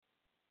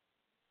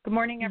Good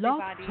morning, Blog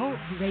everybody.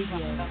 Talk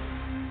Radio.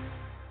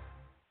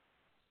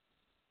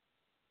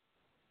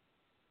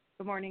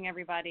 Good morning,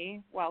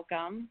 everybody.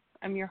 Welcome.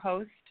 I'm your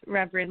host,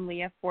 Reverend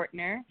Leah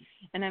Fortner,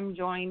 and I'm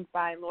joined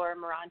by Laura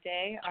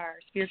Morante, our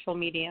spiritual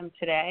medium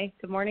today.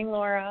 Good morning,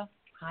 Laura.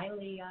 Hi,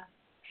 Leah.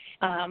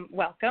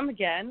 Welcome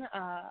again.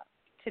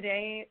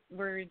 Today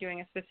we're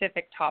doing a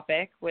specific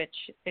topic, which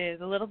is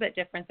a little bit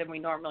different than we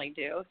normally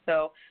do.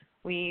 So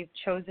we've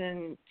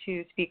chosen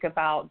to speak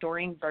about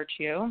Doreen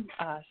Virtue,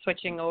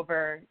 switching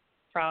over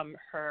from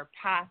her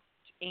past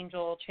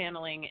angel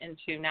channeling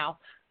into now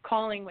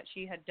calling what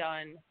she had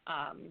done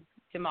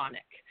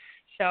demonic.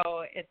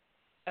 So it's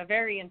a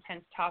very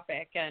intense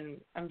topic,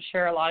 and I'm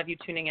sure a lot of you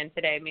tuning in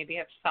today maybe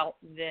have felt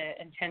the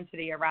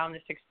intensity around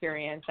this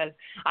experience, as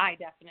I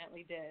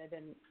definitely did,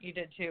 and you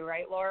did too,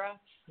 right, Laura?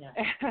 Yeah.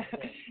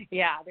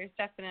 Yeah, there's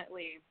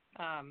definitely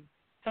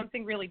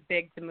something really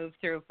big to move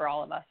through for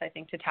all of us, I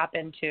think, to tap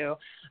into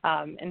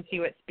and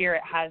see what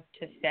Spirit has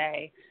to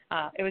say.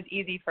 It was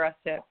easy for us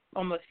to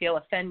almost feel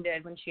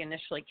offended when she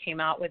initially came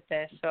out with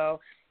this.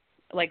 So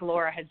like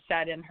Laura had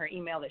said in her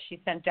email that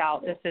she sent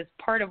out, this is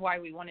part of why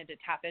we wanted to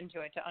tap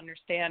into it, to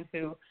understand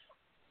who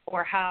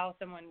or how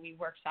someone we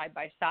work side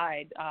by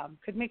side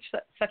could make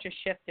such a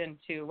shift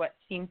into what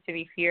seems to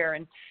be fear,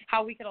 and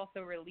how we could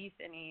also release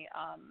any,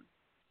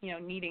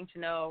 needing to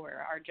know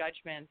or our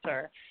judgments,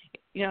 or,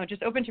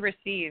 just open to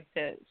receive,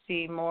 to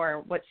see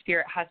more what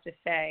Spirit has to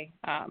say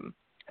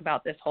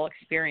about this whole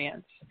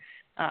experience.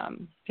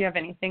 Do you have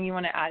anything you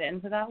want to add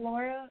into that,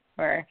 Laura,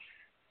 or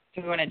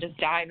do we want to just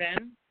dive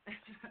in?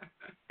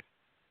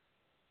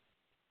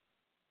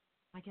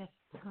 I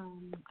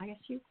guess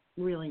you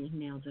really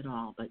nailed it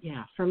all. But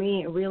yeah, for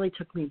me, it really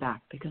took me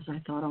back, because I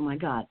thought, oh my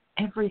God,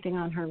 everything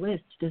on her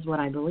list is what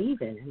I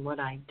believe in and what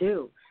I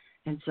do.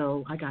 And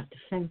so I got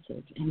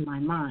defensive in my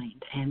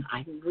mind, and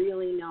I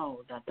really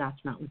know that that's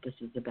not what this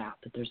is about,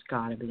 that there's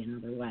got to be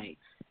another way.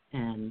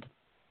 And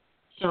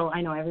so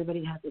I know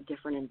everybody has a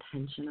different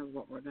intention of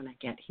what we're going to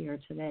get here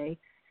today,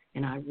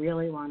 and I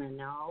really want to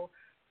know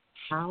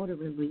how to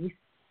release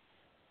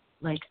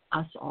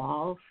us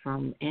all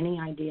from any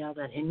idea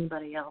that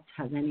anybody else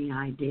has any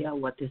idea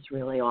what this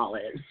really all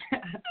is.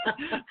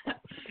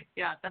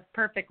 Yeah, that's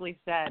perfectly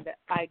said.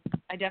 I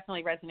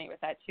definitely resonate with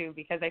that too,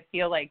 because I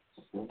feel like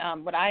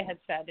what I had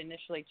said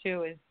initially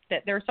too is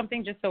that there was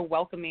something just so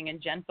welcoming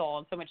and gentle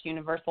and so much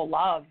universal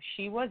love.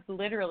 She was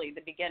literally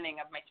the beginning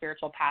of my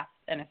spiritual path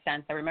in a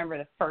sense. I remember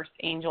the first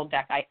angel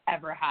deck I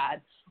ever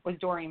had was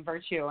Doreen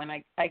Virtue, and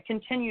I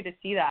continue to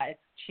see that.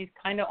 She's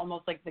kind of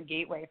almost like the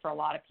gateway for a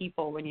lot of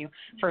people when you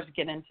first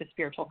get into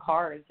spiritual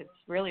cards. It's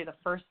really the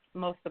first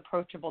most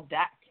approachable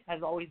deck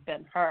has always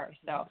been her.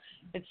 So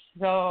it's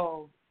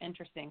so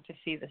interesting to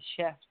see this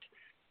shift.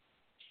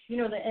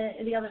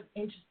 The other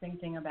interesting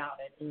thing about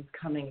it is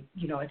coming,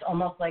 it's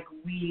almost like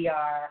we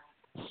are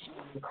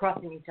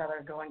crossing each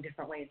other, going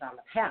different ways on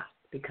the path,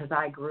 because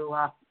I grew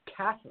up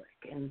Catholic,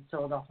 and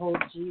so the whole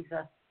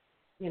Jesus,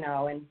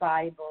 and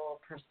Bible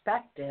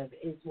perspective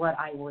is what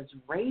I was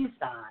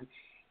raised on.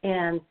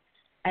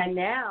 And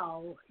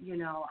now,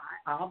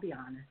 I'll be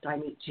honest, I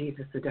meet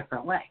Jesus a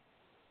different way.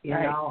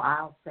 Right.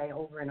 I'll say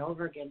over and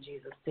over again,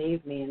 Jesus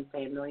saved me, and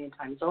say a million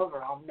times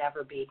over, I'll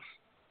never be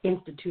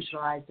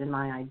institutionalized in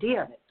my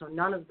idea of it. So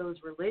none of those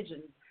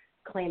religions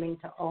claiming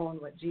to own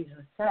what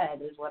Jesus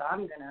said is what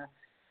I'm going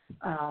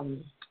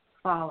to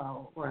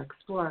follow or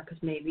explore,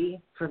 because maybe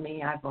for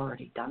me, I've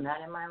already done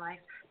that in my life.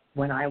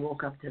 When I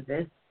woke up to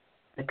this,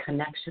 the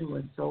connection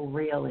was so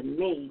real in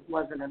me. It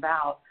wasn't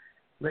about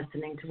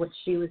listening to what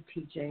she was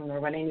teaching or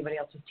what anybody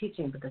else was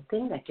teaching, but the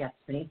thing that gets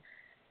me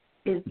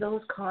is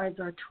those cards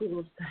are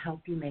tools to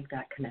help you make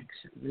that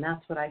connection. And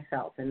that's what I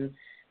felt in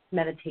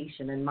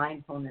meditation and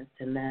mindfulness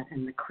and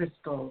the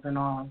crystals and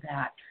all of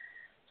that.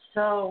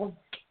 So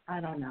I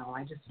don't know.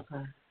 I just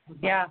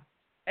yeah,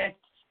 it's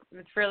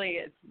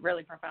really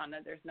profound.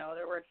 There's no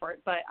other word for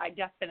it. But I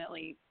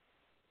definitely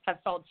have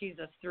felt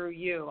Jesus through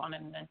you on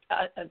an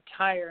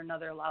entire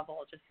another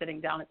level, just sitting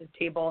down at the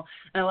table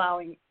and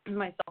allowing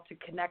myself to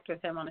connect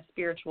with him on a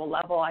spiritual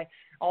level. I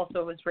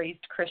also was raised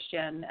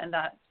Christian, and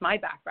that's my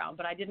background,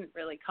 but I didn't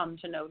really come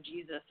to know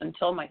Jesus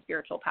until my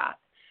spiritual path.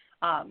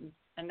 And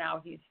now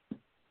he's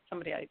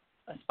somebody I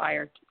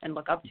aspire and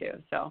look up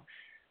to. So,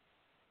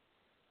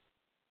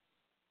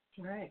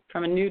 right,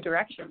 from a new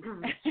direction.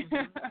 Mm-hmm.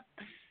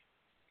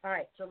 All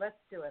right, so let's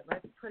do it.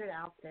 Let's put it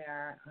out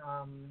there.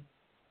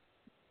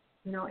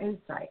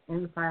 Insight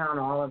on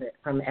all of it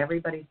from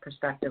everybody's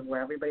perspective,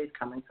 where everybody's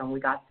coming from. We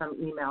got some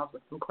emails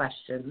with some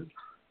questions.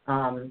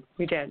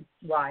 We did.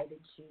 Why did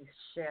she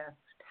shift?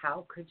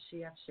 How could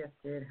she have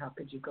shifted? How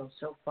could you go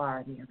so far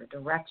in the other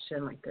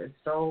direction?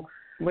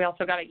 We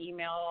also got an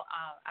email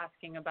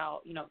asking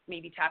about,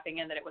 maybe tapping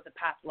in that it was a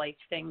past life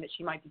thing that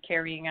she might be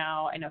carrying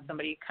out. I know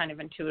somebody kind of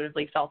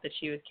intuitively felt that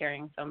she was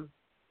carrying some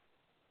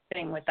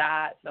thing with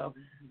that. So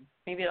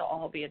maybe it'll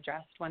all be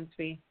addressed once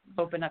we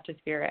open up to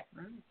Spirit.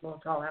 All right. Well,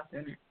 it's all out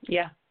there.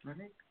 Yeah. All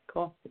right.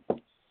 Cool.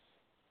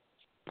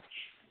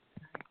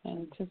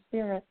 And to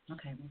Spirit.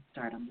 Okay, we'll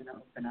start. I'm going to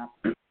open up.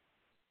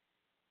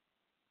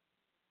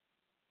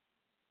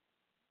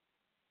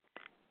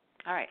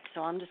 All right,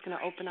 so I'm just going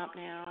to open up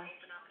now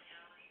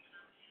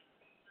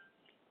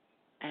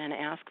and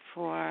ask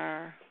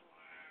for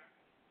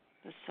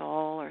the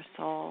soul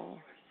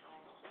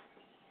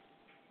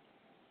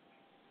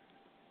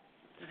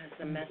that has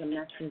the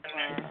message for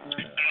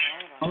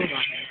all of us.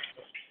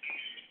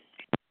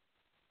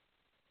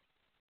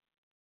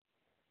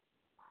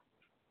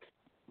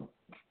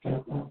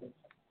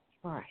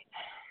 All right.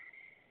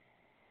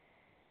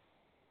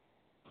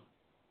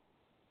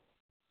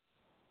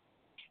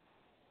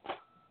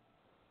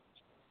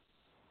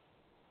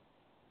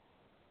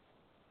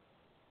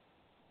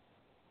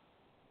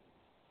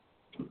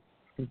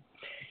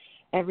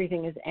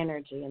 Everything is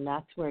energy, and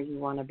that's where you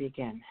want to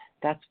begin.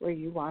 That's where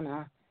you want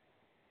to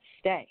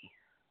stay.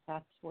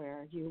 That's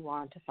where you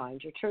want to find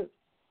your truth.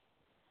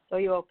 So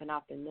you open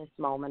up in this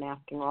moment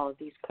asking all of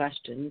these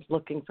questions,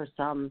 looking for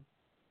some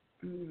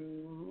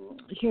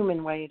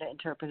human way to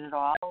interpret it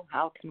all.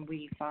 How can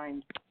we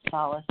find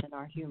solace in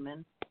our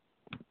human?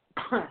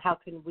 How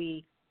can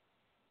we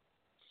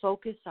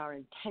focus our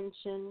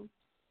intention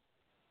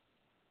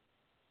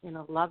in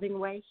a loving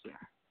way here?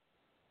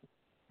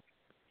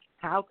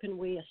 How can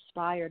we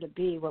aspire to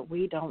be what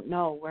we don't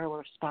know where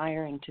we're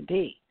aspiring to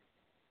be?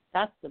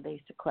 That's the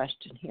basic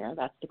question here.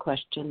 That's the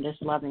question this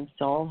loving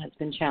soul has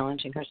been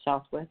challenging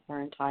herself with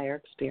her entire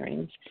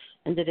experience,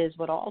 and it is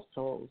what all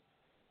souls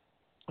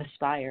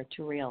aspire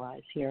to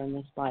realize here in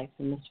this life,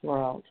 in this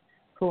world.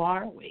 Who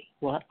are we?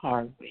 What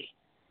are we?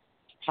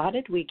 How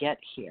did we get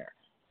here?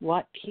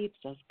 What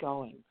keeps us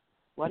going?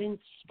 What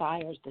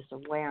inspires this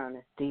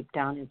awareness deep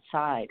down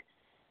inside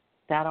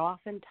that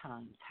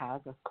oftentimes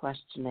has us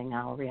questioning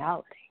our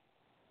reality?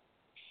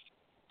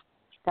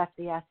 That's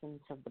the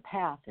essence of the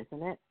path,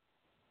 isn't it?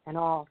 And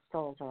all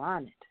souls are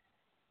on it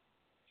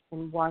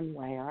in one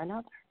way or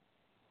another.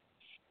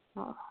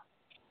 Oh.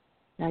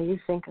 Now you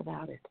think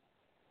about it.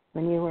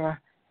 When you were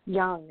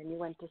young and you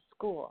went to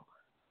school,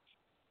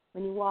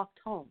 when you walked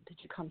home, did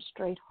you come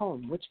straight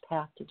home? Which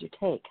path did you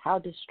take? How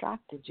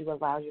distracted did you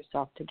allow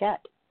yourself to get?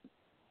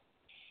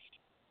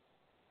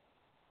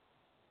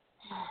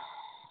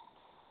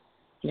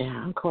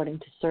 Yeah, according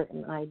to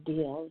certain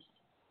ideals,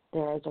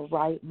 there is a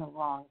right and a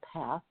wrong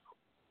path.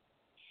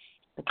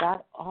 But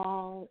that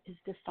all is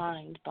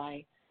defined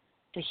by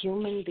the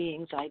human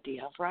being's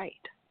idea of right.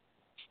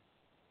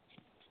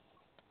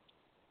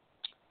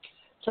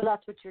 So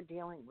that's what you're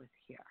dealing with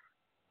here.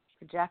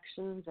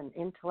 Projections and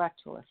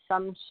intellectual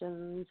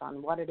assumptions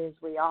on what it is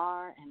we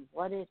are and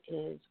what it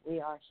is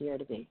we are here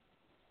to be.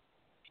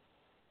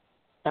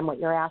 And what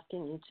you're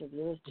asking each of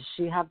you is, does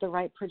she have the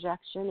right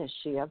projection? Is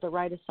she have the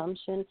right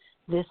assumption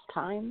this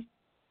time?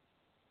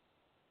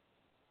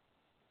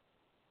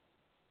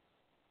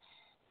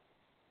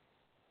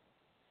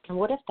 And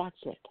what if that's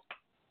it?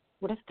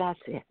 What if that's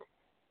it?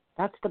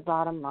 That's the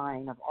bottom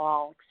line of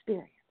all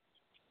experience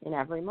in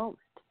every moment.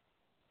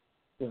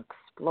 You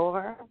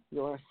explore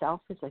yourself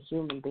as a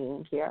human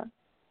being here.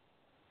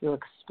 You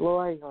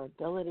explore your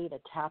ability to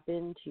tap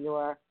into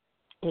your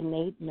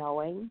innate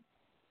knowing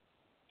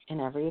in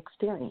every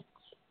experience,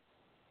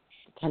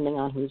 depending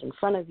on who's in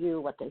front of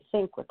you, what they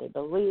think, what they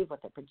believe,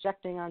 what they're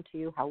projecting onto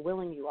you, how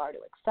willing you are to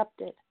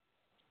accept it.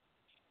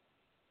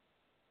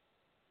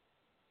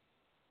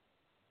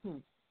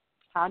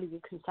 How do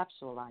you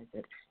conceptualize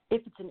it?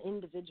 If it's an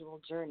individual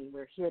journey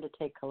we're here to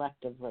take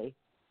collectively,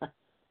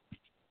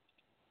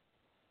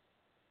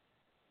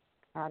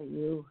 how do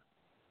you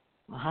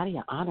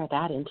honor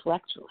that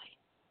intellectually?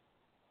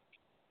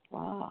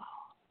 Wow.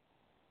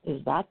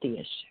 Is that the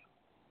issue?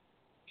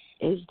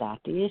 Is that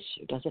the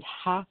issue? Does it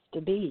have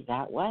to be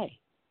that way?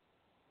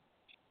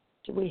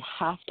 Do we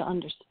have to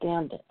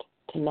understand it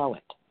to know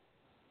it?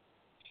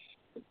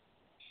 Do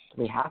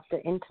we have to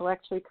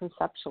intellectually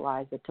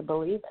conceptualize it to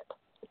believe it?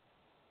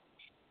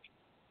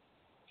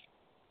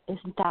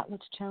 Isn't that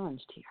what's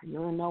challenged here?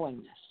 Your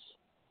knowingness,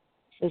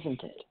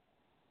 isn't it?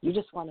 You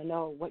just want to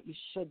know what you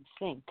should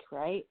think,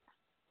 right?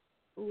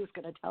 Who is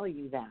going to tell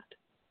you that?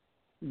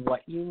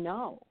 What you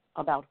know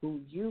about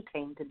who you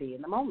came to be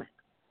in the moment.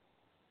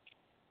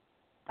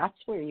 That's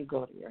where you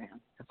go to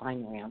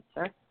find your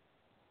answer.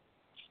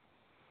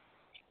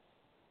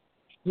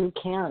 You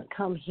can't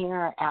come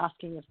here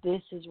asking if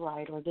this is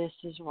right or this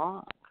is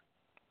wrong.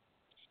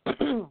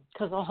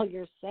 Because all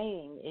you're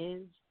saying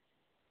is,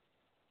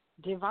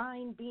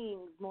 divine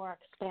beings more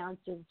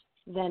expansive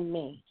than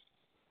me.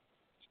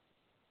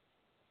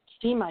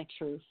 See my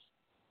truth,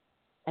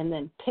 and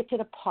then pick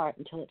it apart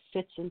until it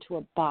fits into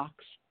a box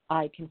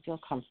I can feel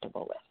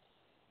comfortable with.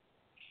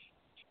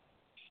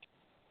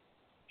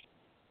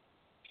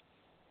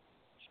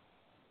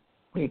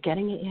 Are you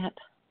getting it yet?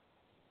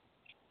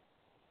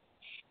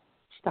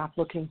 Stop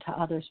looking to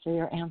others for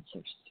your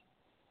answers.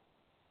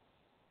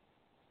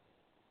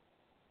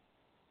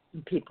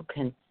 And people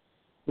can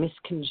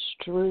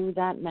misconstrue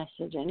that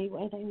message any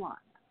way they want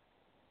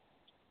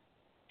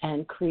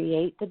and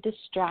create the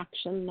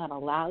distraction that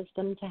allows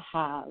them to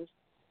have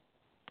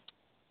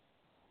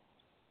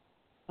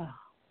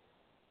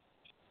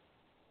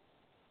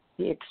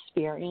the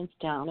experience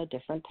down a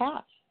different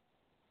path.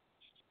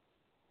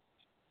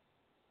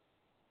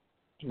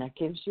 And that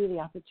gives you the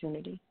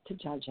opportunity to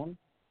judge them,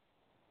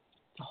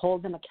 to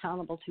hold them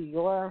accountable to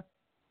your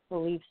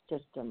belief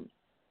system,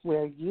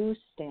 where you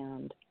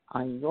stand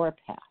on your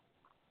path.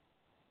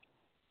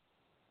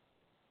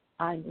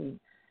 I mean,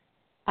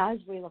 as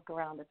we look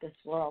around at this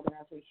world and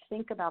as we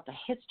think about the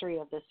history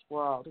of this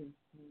world,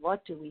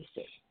 what do we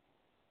see?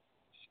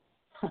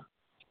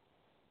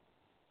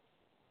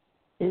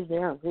 Is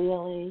there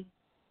really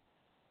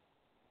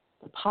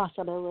the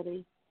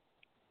possibility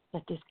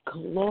that this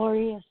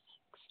glorious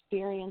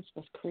experience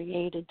was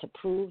created to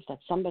prove that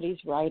somebody's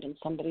right and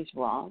somebody's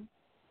wrong?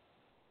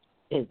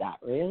 Is that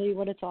really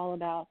what it's all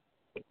about?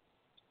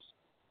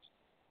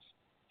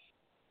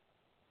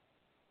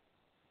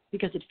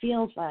 Because it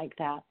feels like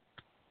that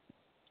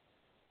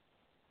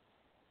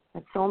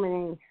so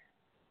many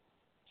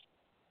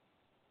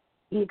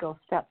egos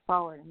step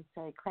forward and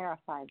say,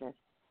 clarify this.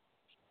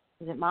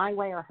 Is it my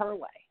way or her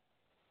way?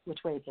 Which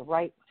way is the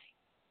right way?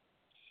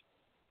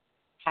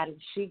 How did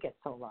she get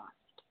so lost?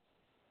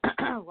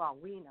 Well,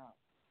 we know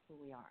who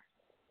we are.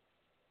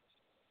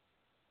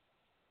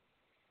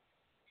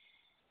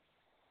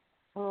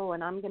 Oh,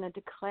 and I'm going to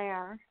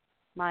declare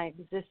my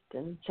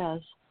existence as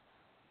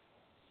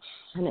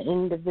an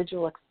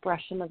individual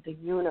expression of the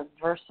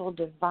universal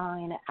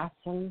divine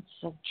essence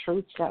of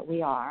truth that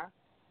we are.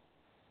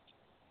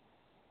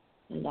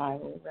 And I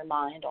will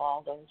remind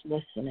all those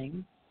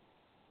listening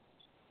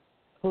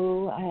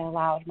who I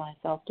allowed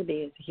myself to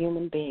be as a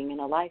human being in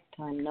a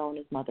lifetime known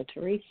as Mother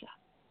Teresa,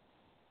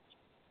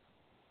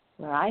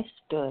 where I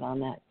stood on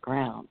that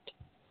ground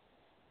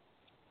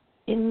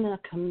in the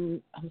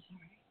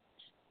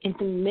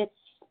midst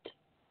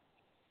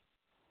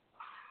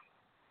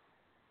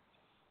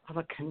of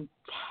a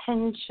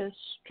contentious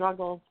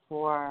struggle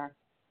for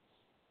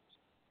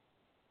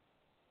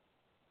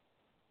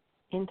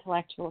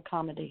intellectual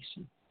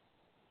accommodation.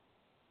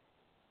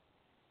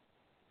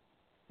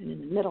 And in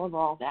the middle of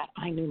all that,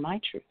 I knew my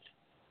truth.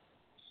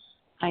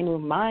 I knew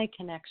my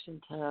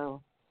connection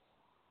to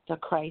the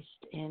Christ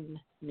in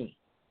me.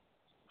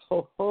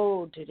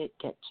 Oh, did it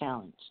get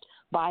challenged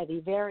by the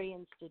very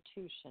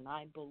institution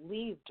I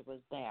believed was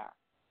there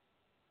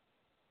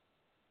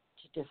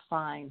to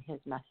define his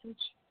message.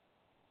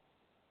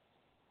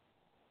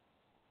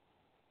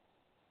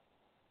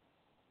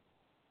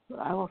 But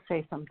I will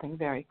say something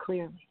very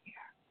clearly here.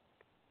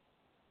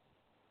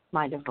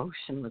 My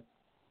devotion was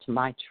to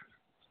my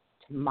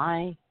truth, to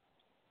my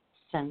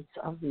sense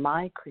of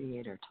my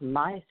Creator, to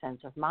my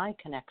sense of my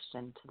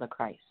connection to the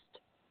Christ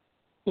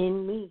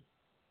in me.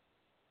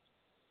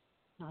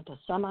 Not to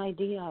some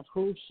idea of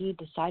who he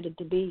decided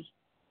to be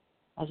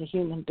as a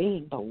human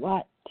being, but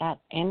what that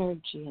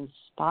energy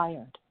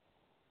inspired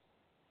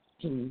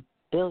in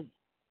billions.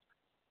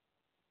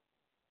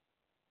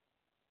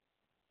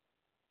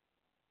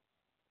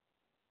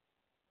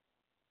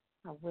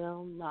 I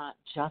will not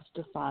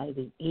justify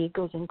the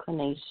ego's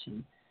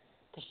inclination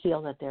to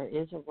feel that there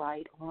is a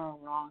right or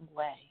a wrong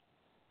way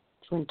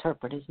to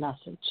interpret his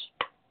message.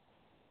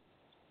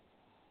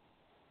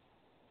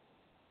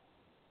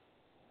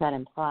 That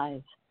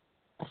implies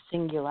a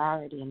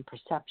singularity in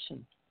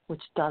perception,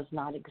 which does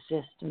not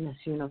exist in this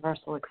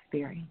universal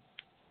experience.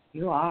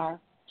 You are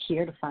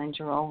here to find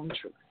your own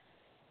truth.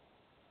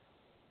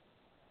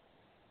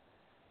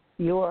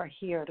 You are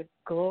here to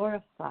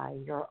glorify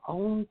your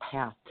own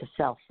path to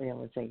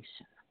self-realization.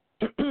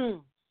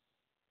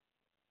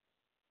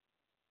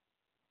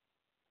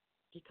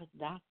 Because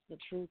that's the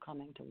true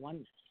coming to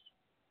oneness.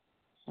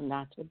 And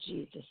that's what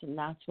Jesus, and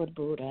that's what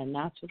Buddha, and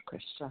that's what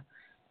Krishna,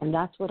 and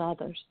that's what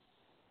others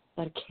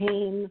that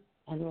came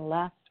and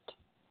left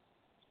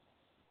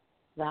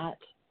that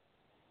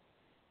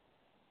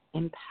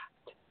impact.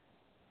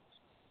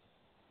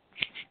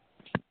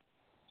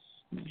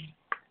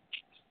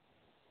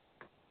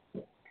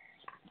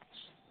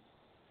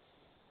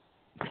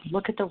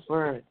 Look at the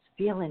words,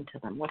 feel into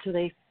them. What do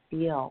they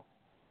feel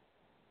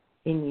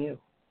in you?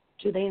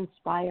 Do they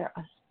inspire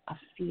a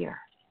fear?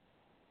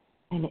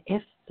 And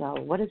if so,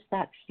 what does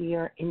that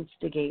fear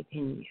instigate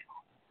in you?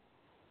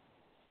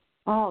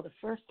 Oh, the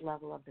first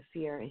level of the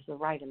fear is the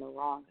right and the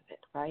wrong of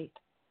it, right?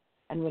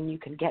 And when you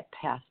can get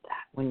past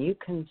that, when you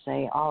can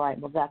say, all right,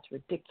 well, that's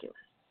ridiculous.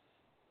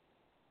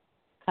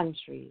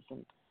 Countries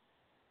and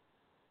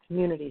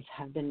communities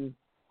have been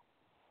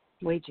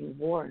waging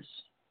wars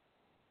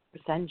for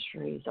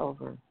centuries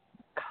over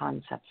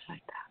concepts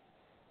like that.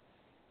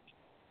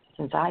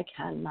 Since I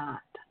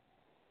cannot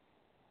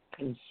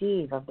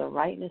conceive of the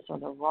rightness or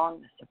the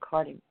wrongness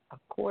according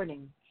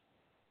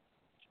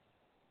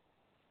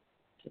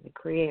to the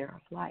Creator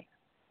of life,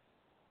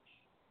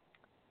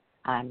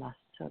 I must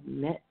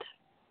submit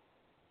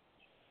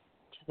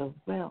to the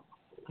will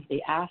of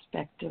the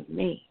aspect of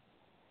me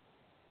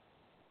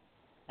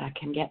that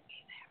can get me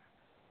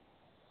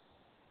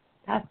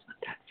there. That's what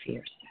that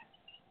fear says.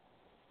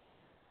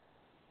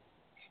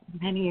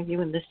 Many of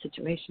you in this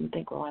situation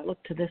think, well, I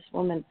look to this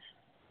woman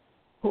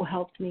who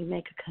helped me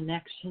make a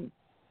connection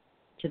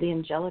to the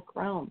angelic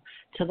realm,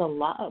 to the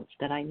love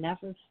that I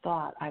never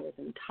thought I was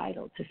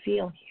entitled to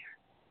feel here.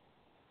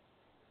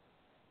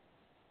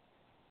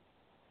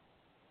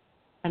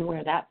 And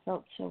where that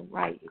felt so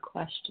right, you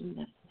question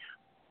this now.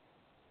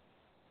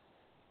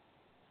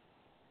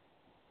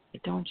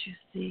 But don't you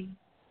see?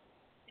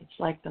 It's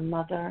like the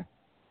mother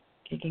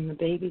kicking the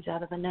babies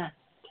out of the nest.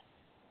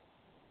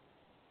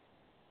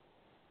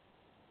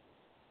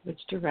 Which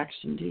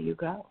direction do you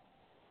go?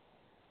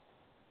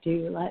 Do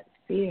you let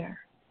fear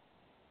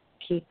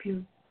keep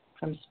you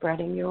from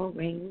spreading your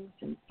wings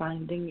and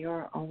finding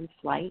your own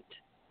flight?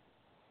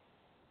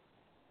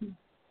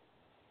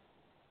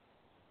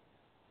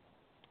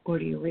 Or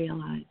do you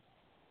realize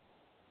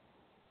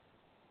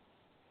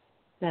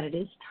that it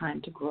is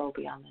time to grow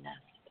beyond the nest?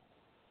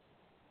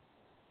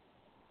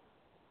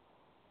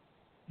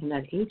 And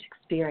that each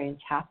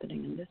experience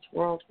happening in this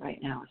world right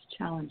now is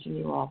challenging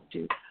you all to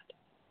do that.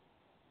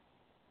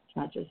 It's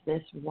not just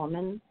this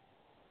woman.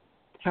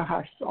 There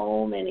are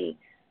so many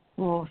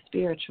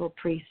spiritual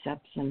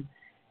precepts and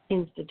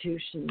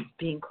institutions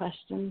being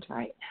questioned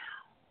right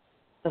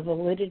now. The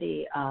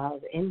validity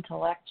of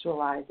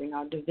intellectualizing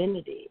our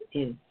divinity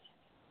is,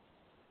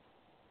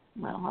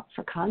 up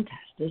for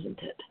contest, isn't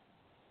it?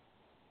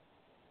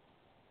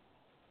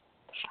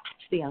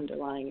 That's the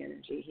underlying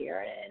energy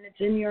here, and it's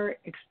in your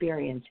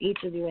experience,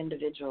 each of you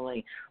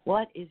individually.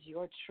 What is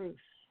your truth?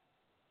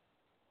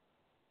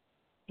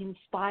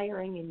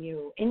 Inspiring in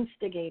you,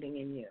 instigating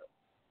in you.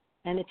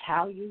 And it's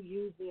how you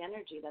use the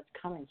energy that's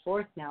coming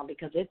forth now,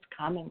 because it's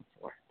coming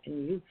forth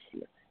and you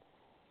feel it.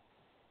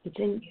 It's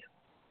in you.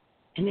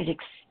 And it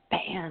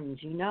expands,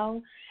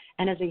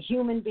 And as a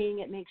human being,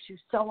 it makes you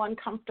so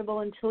uncomfortable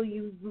until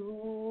you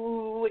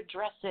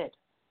address it,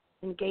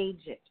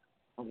 engage it,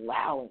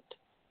 allow it.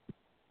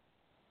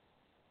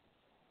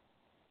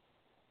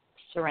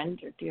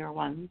 Surrender, dear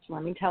ones.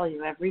 Let me tell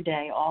you, every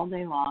day, all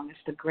day long, it's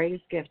the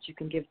greatest gift you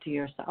can give to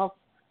yourself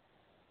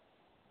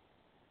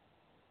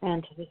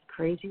and to this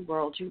crazy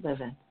world you live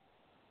in.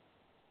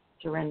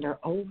 Surrender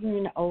over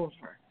and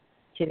over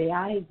to the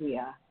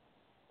idea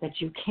that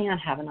you can't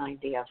have an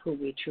idea of who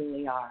we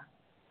truly are,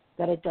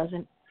 that it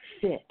doesn't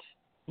fit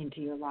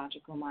into your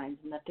logical minds,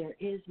 and that there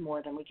is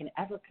more than we can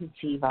ever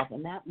conceive of,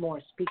 and that more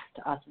speaks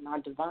to us in our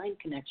divine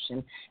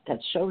connection that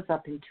shows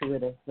up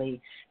intuitively,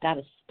 that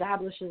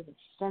establishes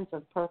a sense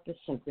of purpose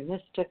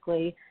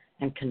synchronistically,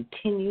 and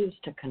continues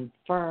to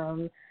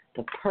confirm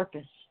the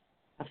purpose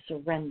of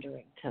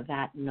surrendering to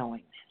that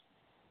knowingness.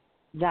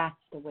 That's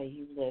the way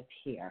you live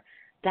here.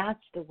 That's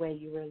the way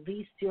you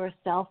release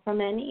yourself from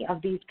any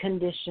of these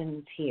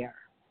conditions here.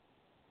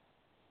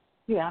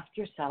 You ask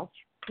yourself,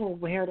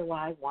 where do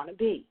I want to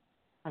be?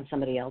 On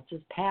somebody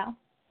else's path?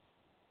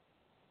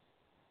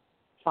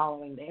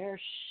 Following their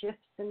shifts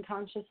in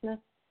consciousness?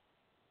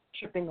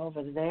 Tripping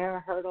over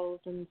their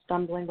hurdles and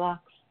stumbling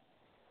blocks?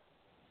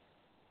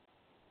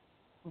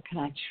 Or can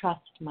I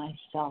trust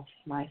myself,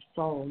 my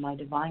soul, my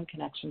divine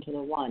connection to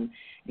the One?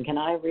 And can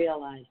I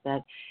realize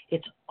that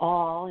it's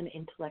all an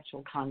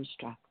intellectual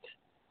construct?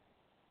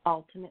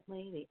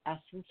 Ultimately, the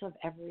essence of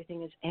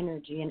everything is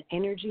energy, and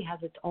energy has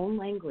its own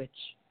language.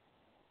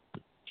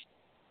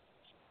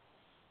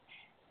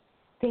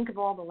 Think of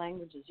all the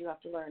languages you have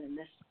to learn in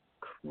this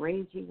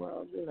crazy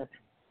world we live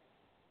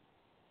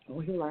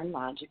in. You learn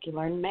logic, you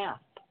learn math.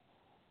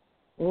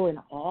 In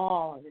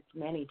all of its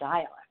many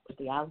dialects,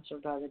 the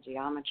algebra, the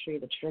geometry,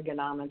 the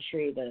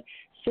trigonometry, the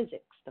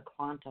physics, the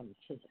quantum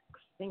physics.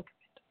 Think of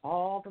it,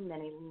 all the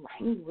many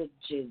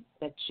languages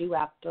that you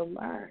have to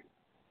learn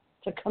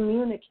to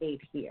communicate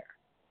here.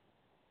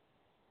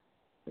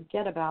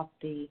 Forget about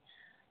the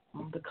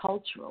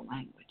cultural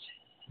languages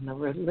and the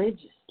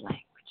religious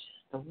languages,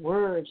 the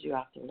words you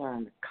have to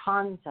learn, the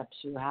concepts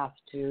you have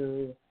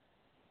to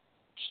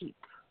keep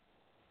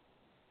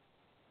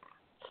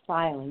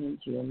filing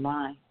into your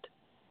mind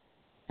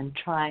and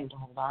trying to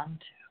hold on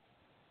to.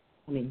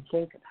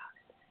 Think about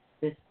it.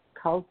 This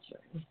culture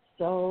is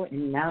so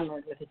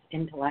enamored with its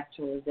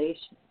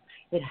intellectualization.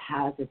 It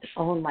has its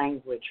own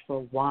language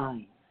for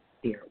wine,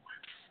 dear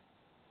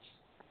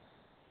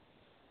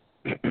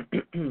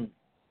one.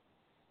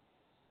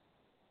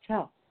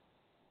 So,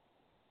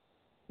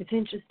 it's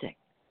interesting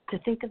to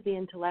think of the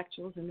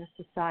intellectuals in this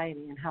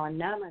society and how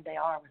enamored they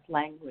are with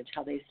language,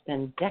 how they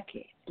spend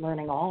decades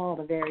learning all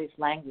the various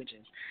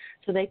languages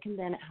so they can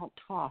then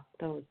out-talk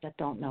those that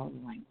don't know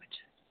the language.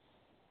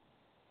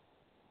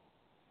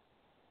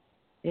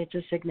 It's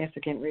a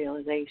significant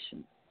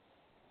realization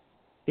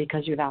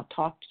because you've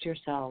out-talked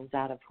yourselves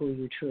out of who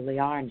you truly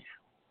are now.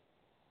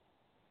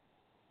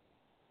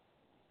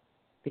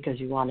 Because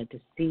you wanted to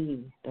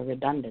see the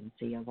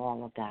redundancy of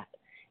all of that.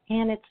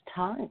 And it's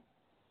time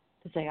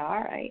to say,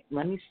 all right,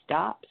 let me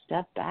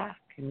step back,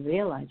 and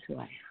realize who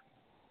I am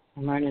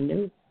and learn a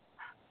new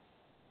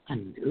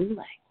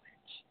language.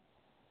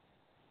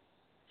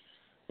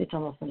 It's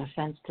almost an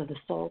offense to the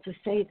soul to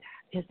say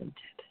that, isn't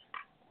it?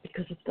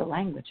 Because it's the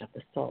language of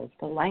the soul. It's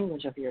the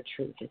language of your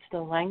truth. It's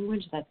the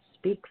language that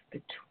speaks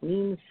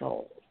between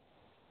souls,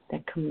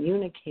 that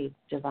communicates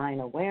divine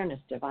awareness,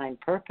 divine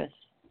purpose.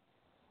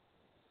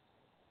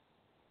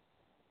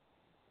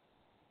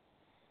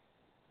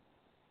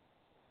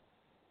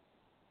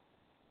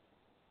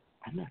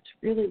 And that's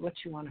really what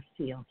you want to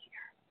feel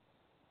here.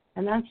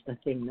 And that's the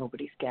thing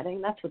nobody's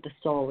getting. That's what the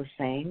soul is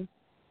saying.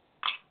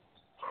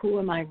 Who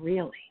am I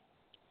really?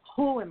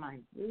 Who am I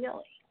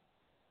really?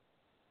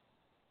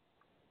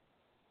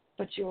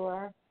 But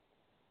you're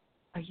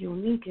a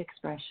unique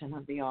expression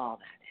of the all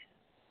that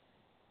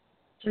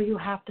is. So you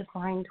have to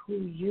find who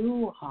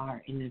you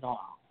are in it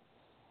all.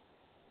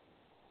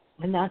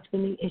 And that's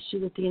been the issue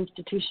with the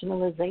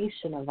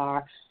institutionalization of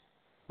our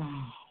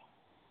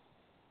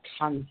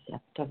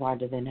concept of our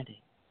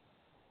divinity.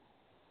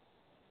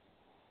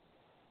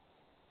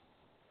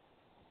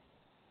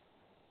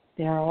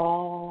 They're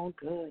all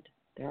good.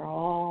 They're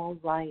all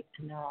right,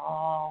 and they're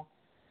all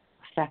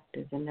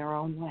effective in their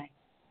own way.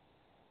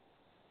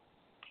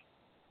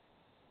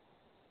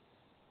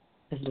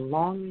 As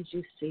long as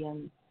you see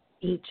them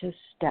each as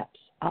steps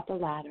up a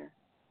ladder.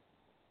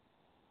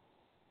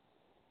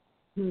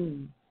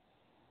 And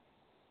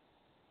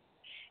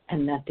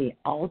that the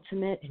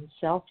ultimate in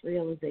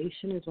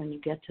self-realization is when you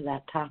get to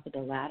that top of the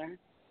ladder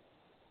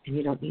and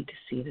you don't need to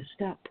see the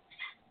step.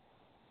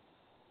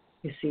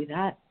 You see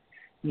that?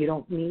 You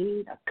don't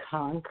need a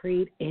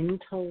concrete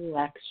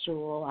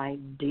intellectual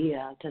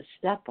idea to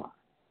step on.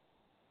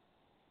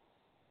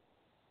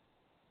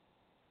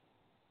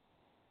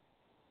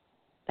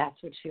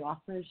 That's what she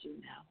offers you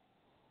now.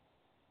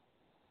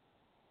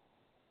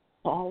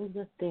 All of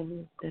the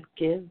things that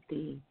give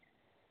the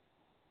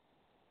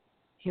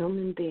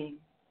human being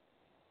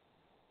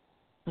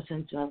a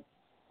sense of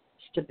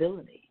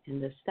stability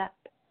in this step,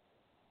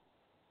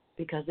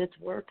 because it's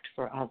worked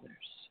for others.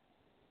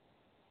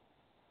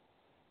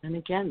 And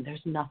again,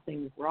 there's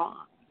nothing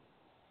wrong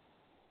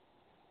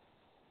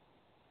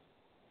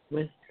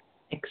with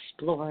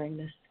exploring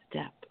this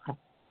step up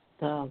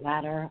the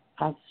ladder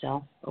of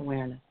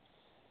self-awareness.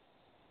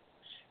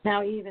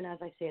 Now, even as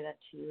I say that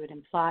to you, it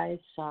implies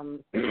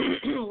some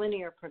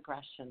linear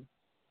progression.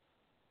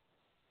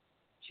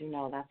 But you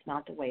know that's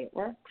not the way it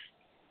works.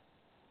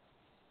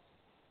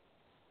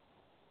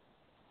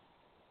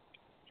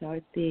 So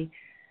it's the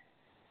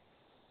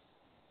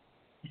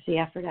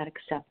effort at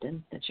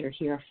acceptance that you're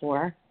here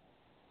for,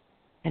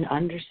 and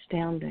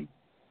understanding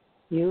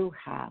you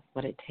have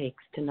what it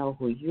takes to know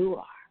who you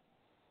are.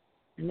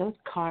 And those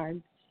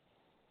cards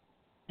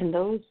and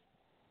those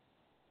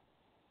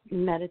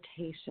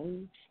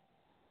meditations,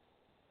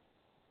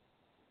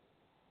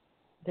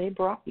 they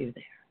brought you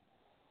there.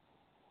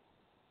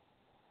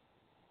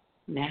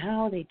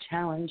 Now they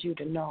challenge you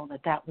to know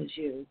that that was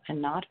you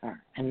and not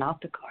her and not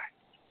the cards.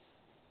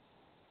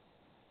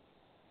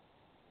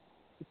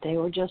 They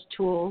were just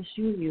tools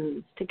you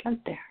used to get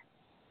there.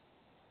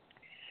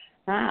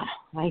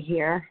 I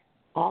hear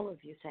all of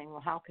you saying,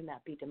 well, how can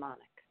that be demonic?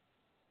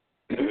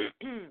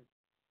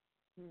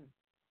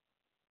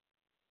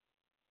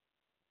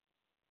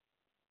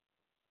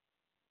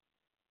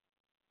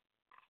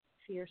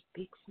 Fear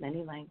speaks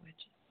many languages,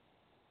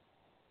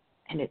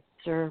 and it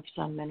serves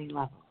on many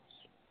levels.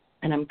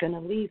 And I'm going to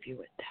leave you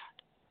with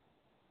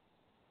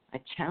that.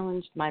 I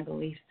challenged my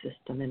belief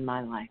system in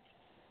my life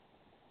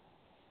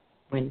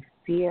when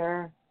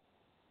fear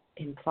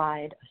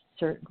implied a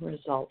certain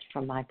result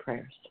from my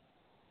prayers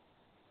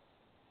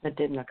that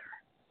didn't occur.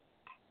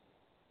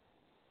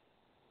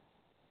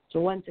 So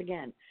once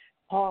again,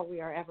 all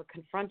we are ever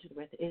confronted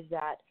with is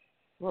that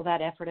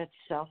effort at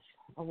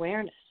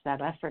self-awareness,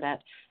 that effort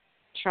at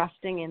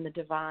trusting in the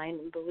divine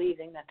and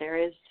believing that there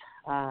is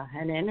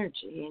an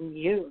energy in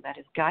you that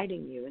is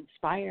guiding you,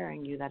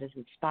 inspiring you, that is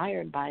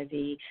inspired by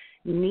the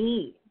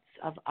needs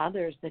of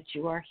others that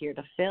you are here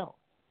to fill.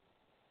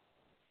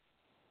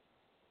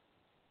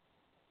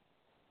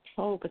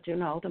 Oh, but you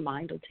know, the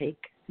mind will take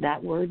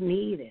that word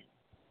need in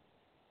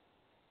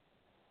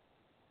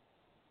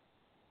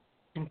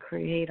and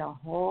create a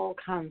whole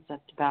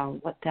concept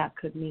about what that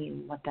could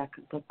mean, what that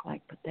could look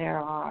like. But there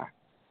are,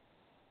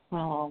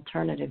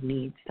 alternative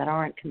needs that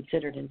aren't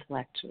considered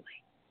intellectually.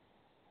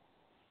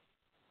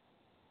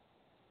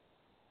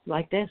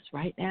 Like this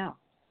right now.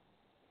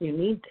 You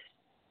need this.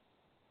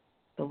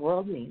 The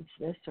world needs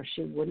this, or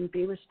she wouldn't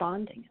be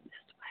responding in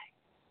this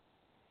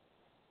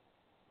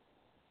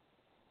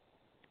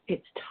way.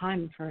 It's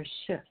time for a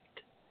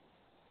shift.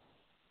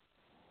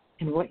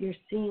 And what you're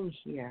seeing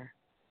here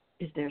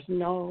is there's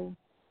no,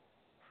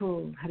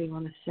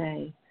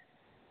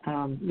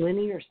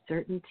 linear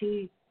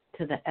certainty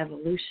to the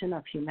evolution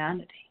of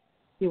humanity.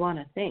 You want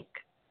to think,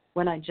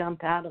 when I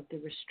jump out of the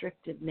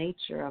restricted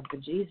nature of the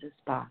Jesus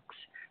box,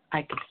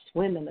 I could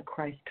swim in the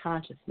Christ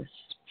consciousness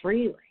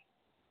freely.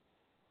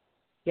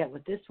 Yet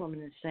what this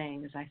woman is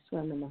saying is I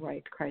swim in the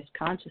right Christ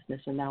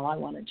consciousness, and now I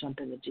want to jump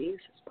in the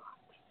Jesus box.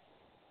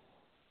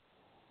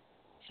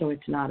 So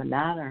it's not a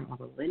matter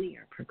of a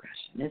linear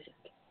progression, is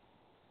it?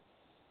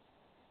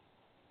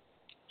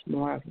 It's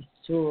more of a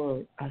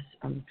surreal,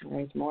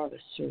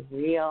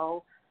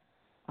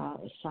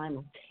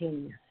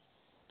 simultaneous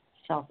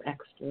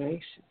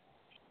self-exploration.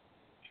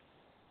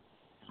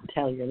 I'll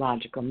tell your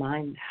logical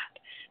mind that.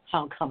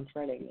 How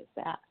comforting is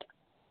that?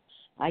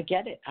 I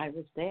get it. I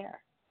was there.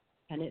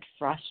 And it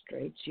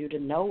frustrates you to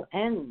no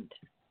end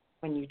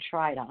when you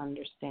try to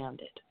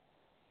understand it.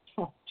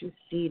 Oh, do you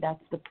see?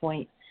 That's the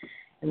point.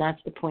 And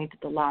that's the point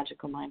that the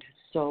logical mind has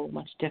so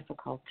much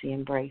difficulty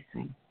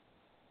embracing.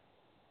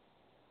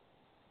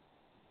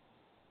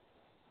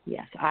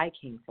 Yes, I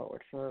came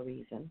forward for a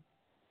reason.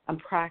 I'm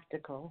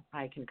practical.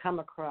 I can come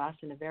across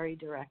in a very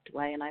direct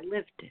way, and I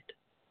lived it.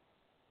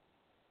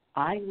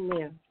 I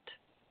lived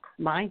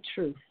my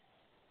truth,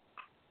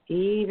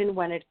 even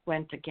when it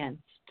went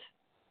against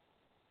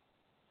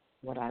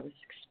what I was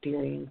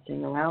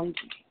experiencing around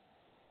me,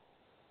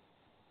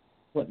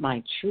 what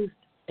my truth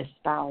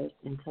espoused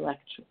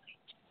intellectually.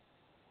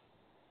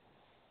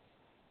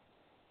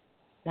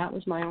 That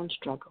was my own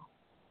struggle.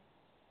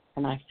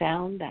 And I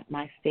found that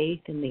my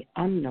faith in the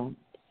unknown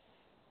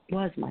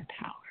was my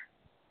power,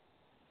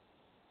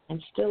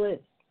 and still is.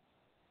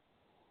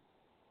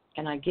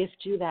 And I gift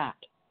you that.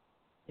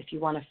 If you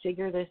want to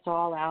figure this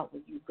all out,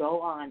 when you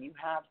go on, you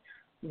have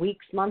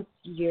weeks, months,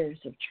 years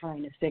of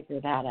trying to figure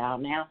that out,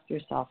 and ask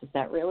yourself, is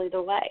that really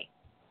the way?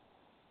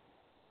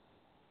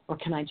 Or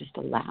can I just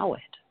allow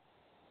it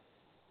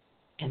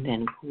and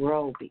then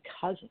grow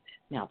because of it?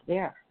 Now,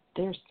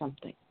 there's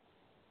something.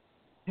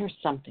 There's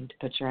something to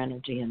put your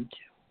energy into.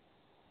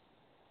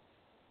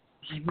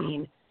 I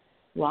mean,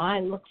 why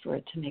look for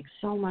it to make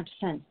so much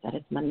sense that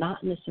it's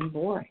monotonous and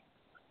boring?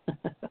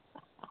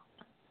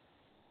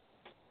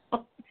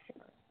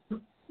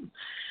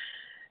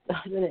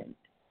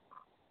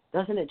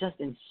 Doesn't it just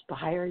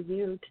inspire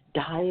you to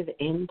dive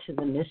into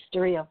the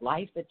mystery of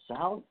life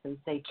itself and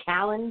say,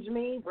 challenge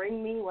me,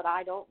 bring me what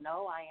I don't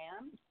know I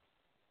am?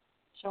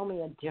 Show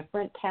me a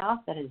different path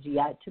that is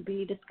yet to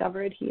be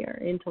discovered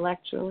here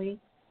intellectually,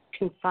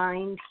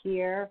 confined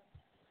here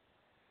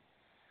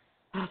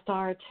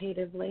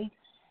authoritatively.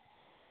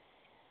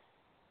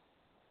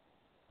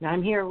 Now,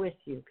 I'm here with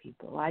you,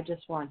 people. I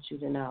just want you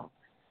to know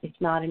it's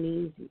not an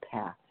easy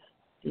path,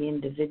 the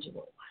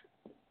individual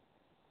one,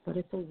 but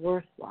it's a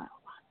worthwhile one.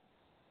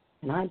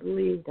 And I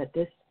believe that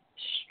this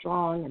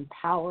strong and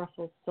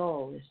powerful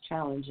soul is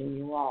challenging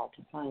you all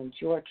to find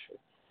your truth.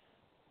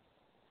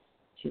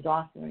 She's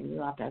offering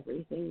you up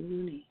everything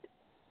you need.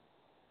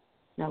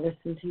 Now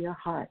listen to your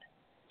heart.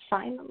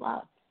 Find the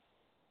love.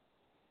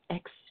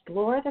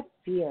 Explore the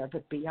fear,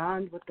 but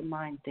beyond what the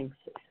mind thinks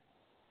it is.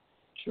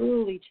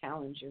 Truly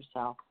challenge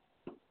yourself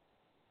to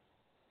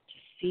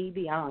see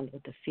beyond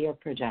what the fear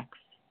projects.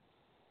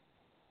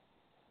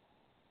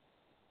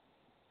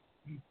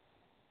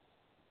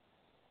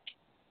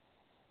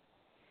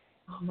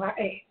 All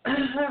right.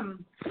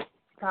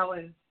 That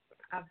was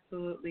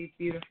absolutely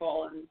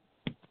beautiful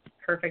and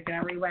perfect in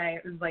every way.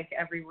 It was like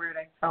every word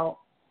I felt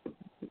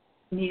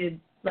needed,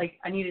 like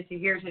I needed to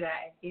hear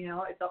today. You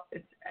know,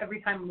 it's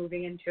every time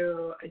moving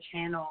into a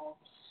channel,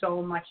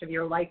 so much of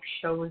your life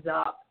shows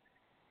up,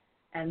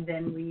 and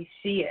then we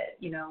see it.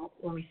 You know,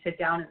 when we sit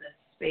down in this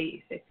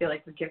space, I feel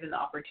like we're given the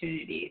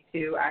opportunity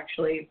to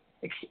actually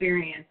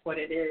experience what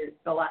it is,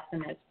 the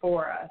lesson is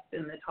for us,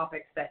 and the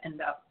topics that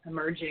end up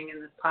emerging in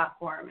this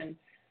platform. And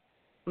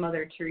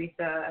Mother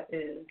Teresa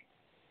is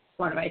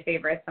one of my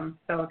favorites. I'm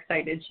so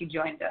excited she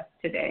joined us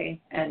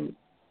today and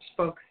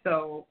spoke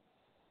so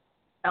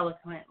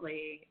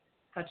eloquently,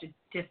 such a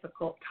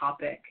difficult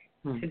topic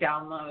to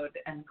download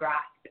and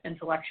grasp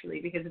intellectually,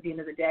 because at the end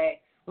of the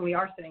day, when we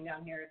are sitting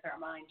down here, it's our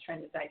minds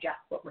trying to digest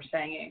what we're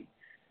saying.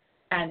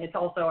 And it's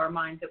also our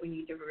minds that we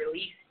need to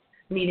release,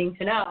 needing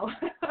to know.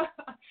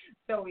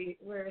 So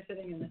we're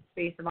sitting in this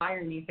space of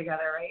irony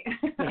together,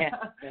 right?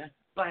 Yeah.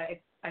 But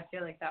I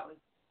feel like that was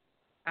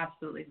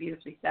absolutely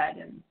beautifully said,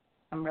 and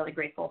I'm really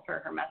grateful for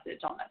her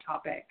message on that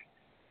topic.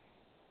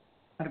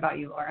 What about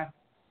you, Laura?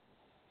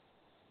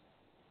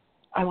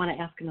 I want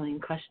to ask a million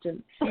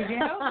questions. You do?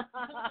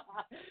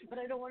 But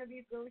I don't want to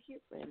be so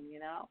human, you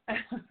know?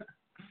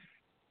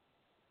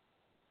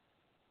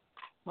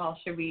 Well,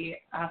 should we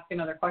ask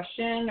another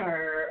question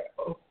or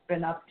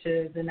open up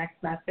to the next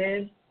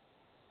message?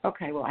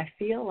 Okay, well, I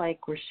feel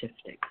like we're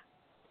shifting.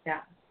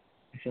 Yeah.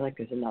 I feel like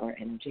there's another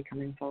energy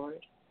coming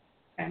forward.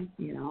 Okay.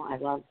 You know, I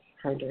love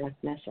her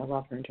directness. I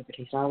love her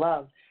interpretation. I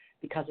love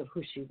because of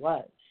who she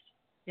was.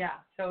 Yeah.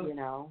 So, you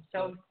know.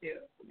 So soon.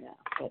 Yeah.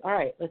 But all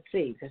right, let's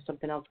see. There's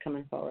something else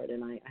coming forward,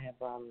 and I have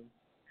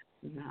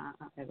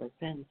ever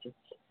since it's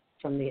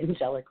from the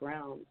angelic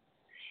realm.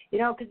 You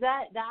know, because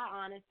that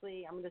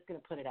honestly, I'm just going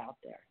to put it out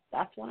there.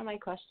 That's one of my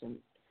questions.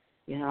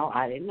 You know,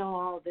 I didn't know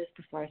all of this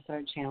before I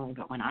started channeling,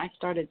 but when I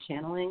started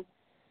channeling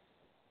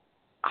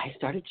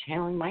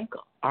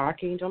Michael,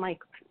 Archangel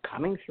Michael,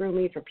 coming through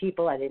me for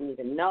people I didn't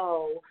even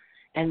know,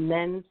 and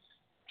then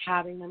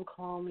having them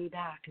call me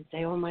back and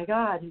say, oh, my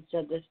God, he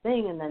said this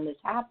thing, and then this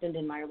happened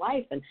in my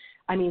life. And,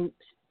 I mean,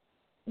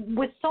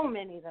 with so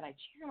many that I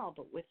channel,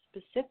 but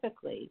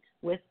specifically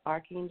with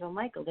Archangel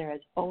Michael, there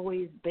has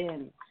always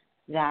been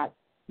that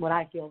what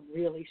I feel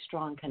really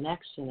strong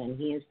connection, and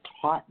he has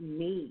taught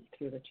me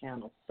through the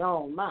channel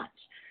so much.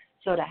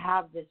 So to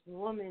have this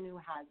woman who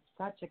has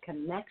such a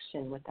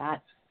connection with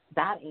that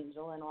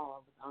angel and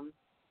all of them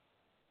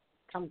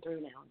come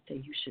through now and say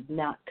you should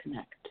not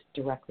connect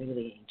directly to the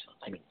angels.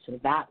 I mean, so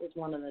that was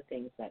one of the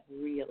things that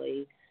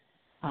really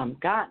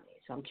got me.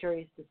 So I'm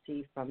curious to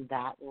see from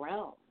that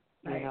realm,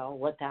 you know,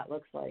 what that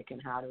looks like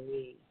and how do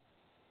we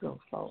go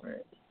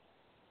forward.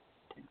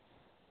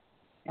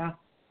 Yeah.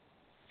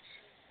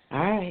 All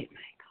right,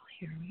 Michael,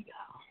 here we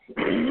go.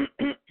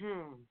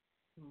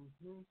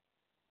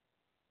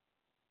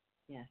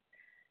 Yes.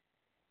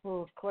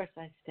 Well, of course,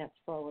 I step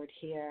forward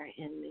here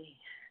in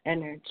the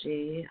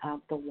energy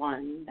of the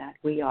one that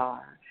we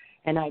are,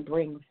 and I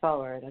bring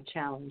forward a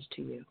challenge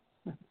to you.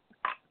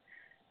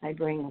 I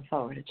bring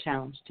forward a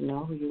challenge to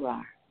know who you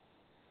are,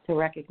 to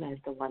recognize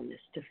the oneness,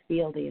 to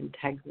feel the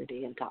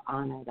integrity, and to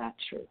honor that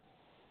truth.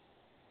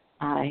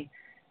 I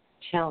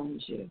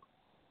challenge you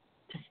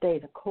to stay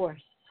the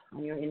course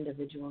on your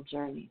individual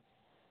journey.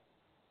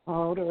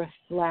 Oh, to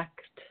reflect,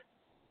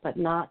 but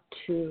not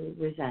to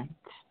resent,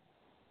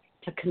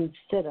 to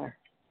consider,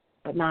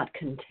 but not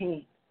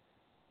contain,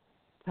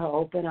 to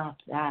open up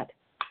that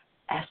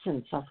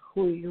essence of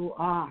who you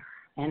are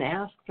and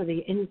ask for the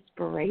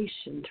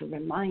inspiration to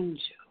remind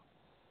you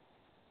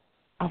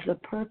of the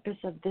purpose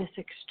of this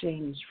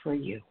exchange for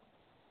you,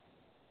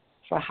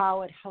 for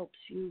how it helps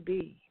you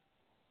be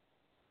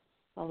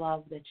the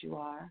love that you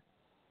are,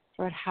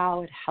 for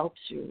how it helps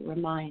you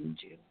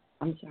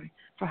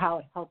for how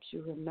it helps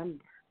you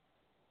remember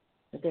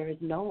that there is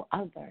no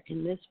other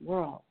in this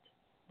world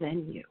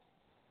than you.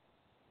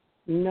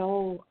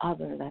 No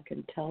other that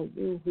can tell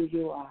you who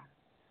you are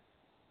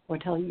or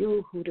tell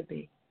you who to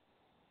be.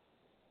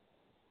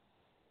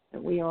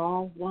 That we are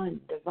all one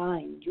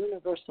divine,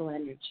 universal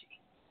energy.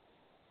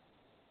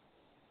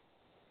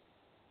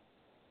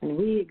 And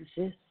we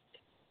exist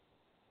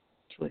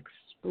to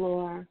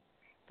explore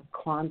the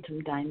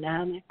quantum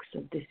dynamics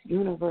of this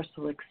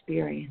universal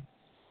experience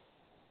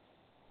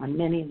on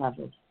many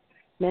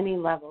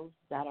levels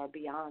that are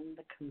beyond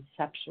the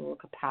conceptual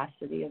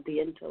capacity of the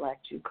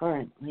intellect you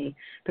currently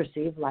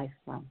perceive life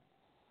from.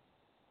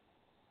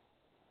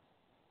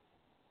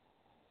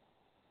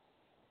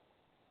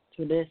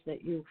 So this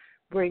that you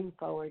bring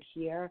forward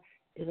here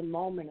is a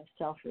moment of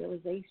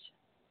self-realization.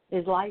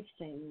 Is life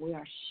saying we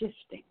are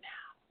shifting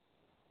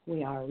now.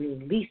 We are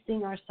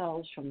releasing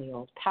ourselves from the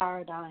old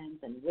paradigms,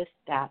 and with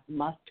that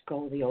must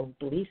go the old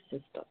belief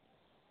system.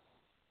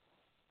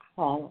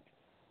 All of it.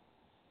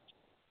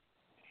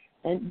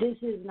 And this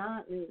is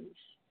not news.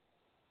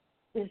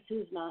 This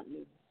is not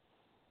news.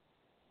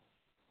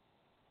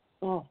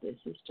 Oh, this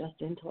is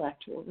just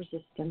intellectual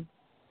resistance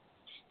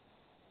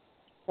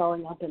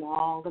showing up in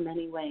all the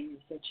many ways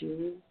that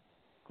you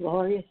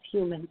glorious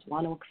humans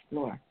want to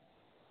explore.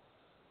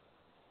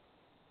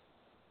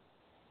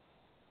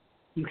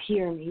 You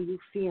hear me, you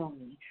feel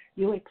me,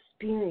 you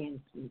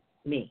experience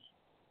me.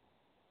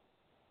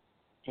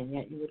 And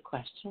yet you would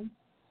question.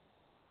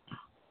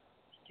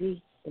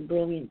 See the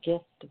brilliant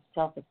gift of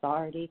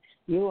self-authority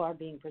you are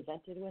being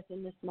presented with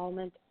in this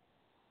moment.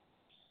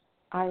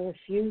 I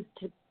refuse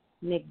to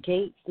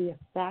negate the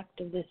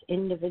effect of this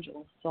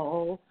individual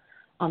soul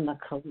on the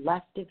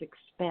collective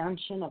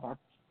expansion of our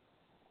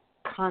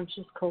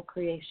conscious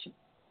co-creation.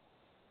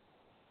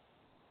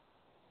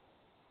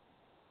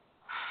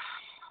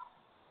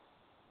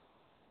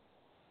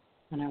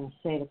 And I will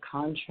say the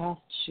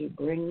contrast she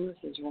brings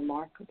is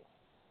remarkable.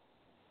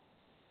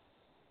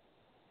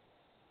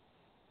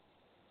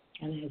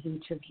 And as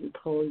each of you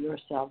pull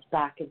yourselves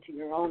back into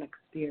your own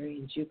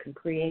experience, you can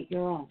create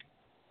your own.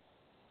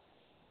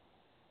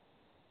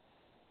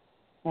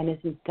 And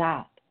isn't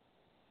that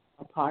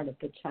a part of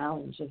the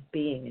challenge of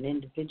being an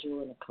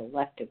individual in a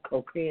collective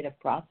co-creative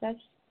process?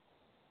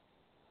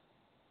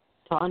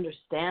 To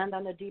understand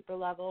on a deeper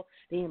level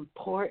the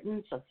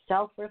importance of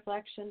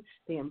self-reflection,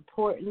 the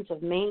importance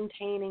of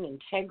maintaining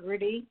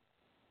integrity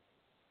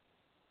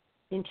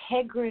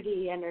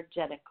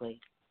energetically,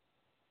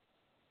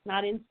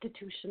 not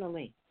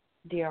institutionally,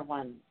 dear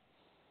ones.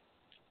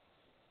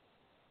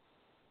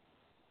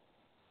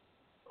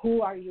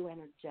 Who are you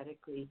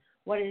energetically?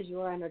 What is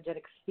your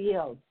energetic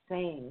field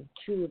saying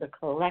to the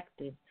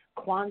collective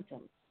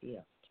quantum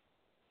field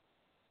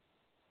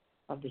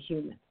of the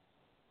human?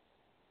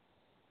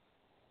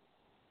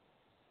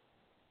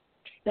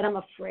 That I'm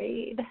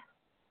afraid,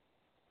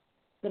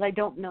 that I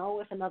don't know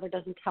if another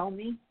doesn't tell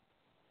me?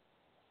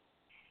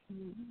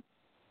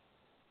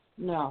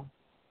 No.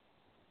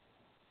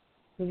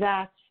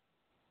 That's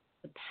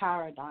the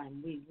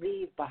paradigm we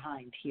leave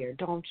behind here.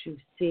 Don't you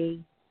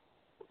see?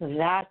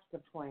 That's the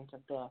point of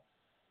the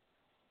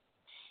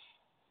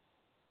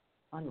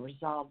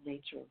unresolved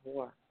nature of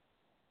war.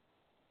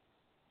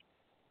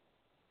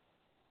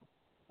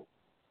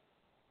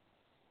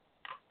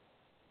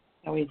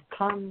 And we've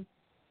come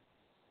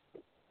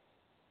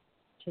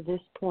to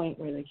this point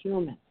where the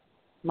human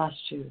must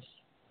choose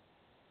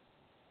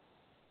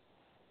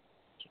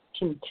to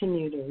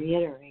continue to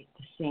reiterate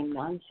the same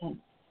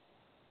nonsense,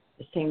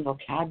 the same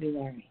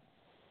vocabulary,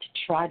 to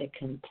try to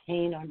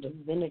contain our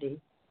divinity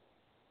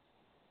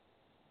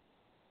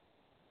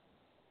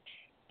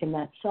in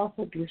that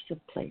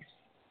self-abusive place.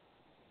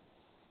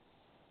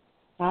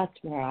 That's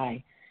where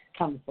I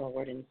come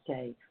forward and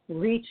say,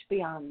 reach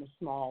beyond the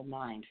small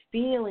mind.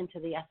 Feel into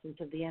the essence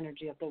of the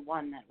energy of the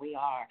one that we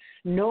are.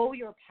 Know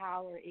your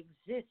power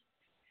exists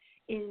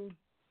in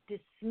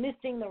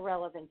dismissing the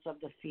relevance of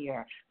the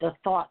fear, the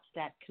thoughts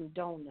that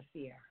condone the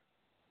fear.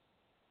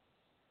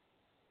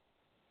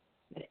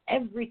 That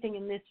everything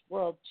in this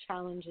world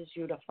challenges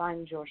you to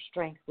find your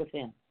strength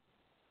within.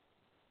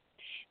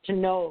 To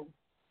know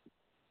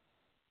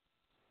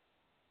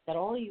that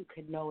all you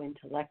could know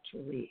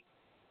intellectually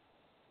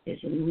is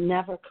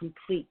never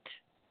complete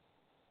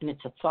in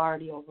its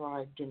authority over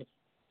our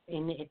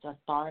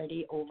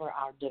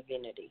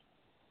divinity.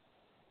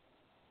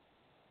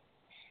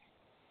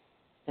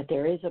 That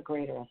there is a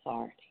greater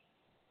authority.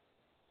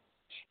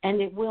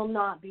 And it will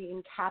not be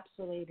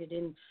encapsulated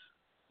in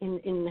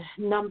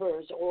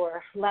numbers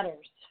or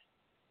letters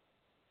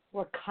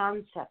or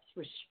concepts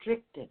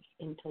restricted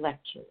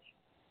intellectually.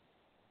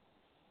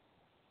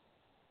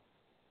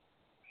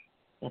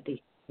 That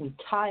the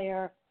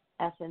entire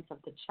essence of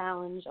the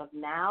challenge of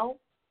now,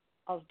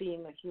 of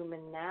being a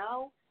human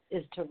now,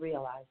 is to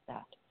realize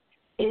that,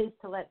 is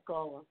to let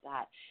go of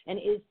that, and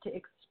is to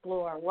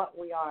explore what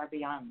we are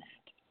beyond that.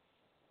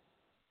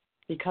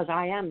 Because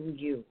I am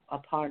you, a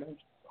part of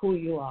who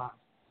you are.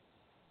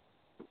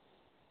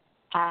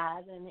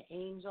 As an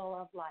angel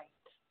of light,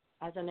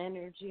 as an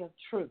energy of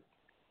truth,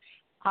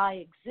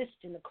 I exist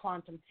in the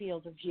quantum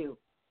field of you.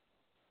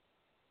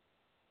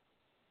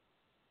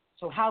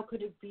 So how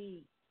could it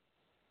be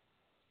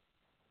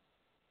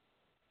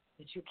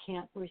that you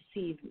can't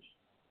receive me?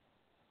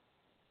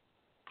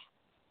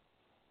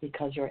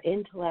 Because your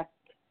intellect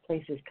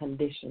places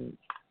conditions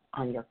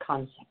on your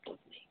concept of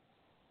me.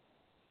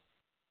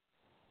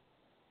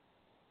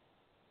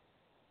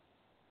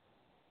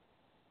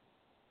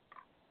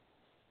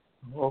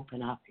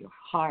 Open up your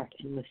heart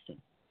and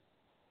listen.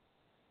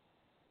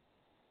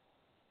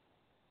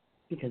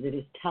 Because it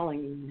is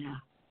telling you now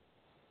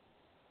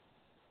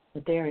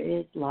that there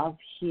is love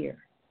here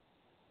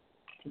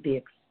to be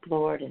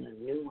explored in a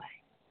new way.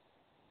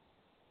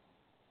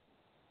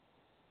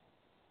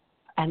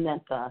 And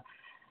that the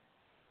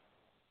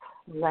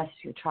less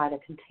you try to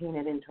contain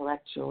it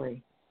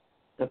intellectually,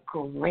 the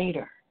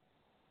greater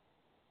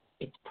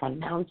its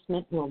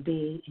pronouncement will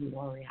be in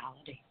your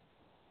reality.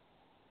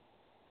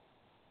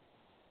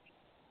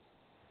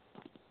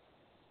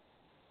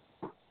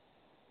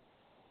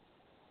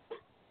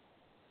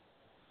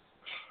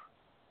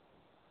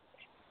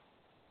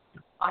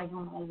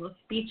 I'm almost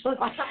speechless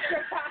after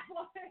that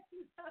one.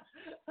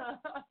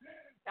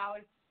 That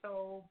was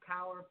so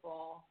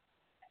powerful.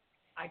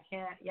 I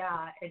can't,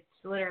 it's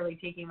literally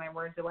taking my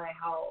words away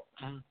how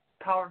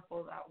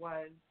powerful that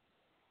was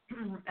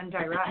and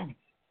direct.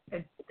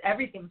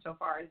 Everything so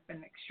far has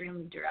been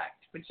extremely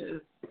direct, which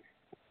is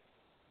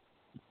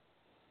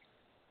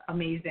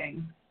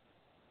amazing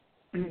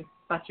and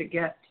such a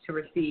gift to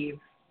receive.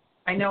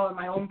 I know in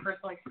my own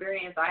personal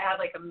experience, I had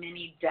like a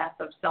mini death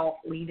of self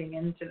leading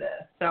into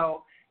this.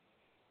 So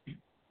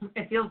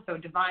it feels so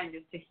divine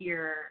just to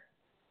hear,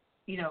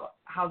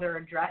 how they're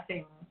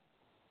addressing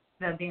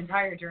that the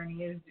entire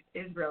journey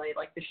is really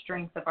like the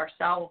strength of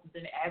ourselves,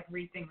 and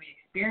everything we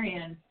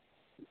experience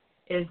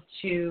is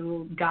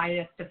to guide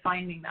us to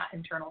finding that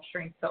internal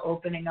strength, so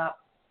opening up,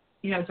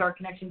 to our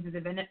connection to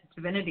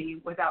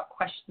divinity without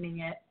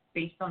questioning it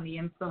based on the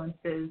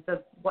influences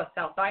of what's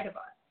outside of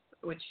us,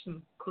 which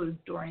includes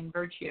Doreen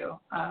Virtue.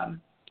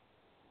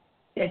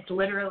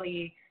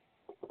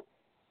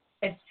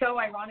 It's so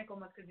ironic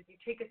almost, because if you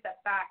take a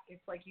step back,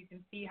 it's like you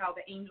can see how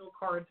the angel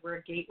cards were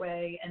a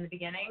gateway in the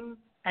beginning.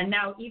 And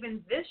now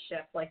even this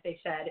shift, like they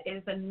said,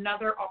 is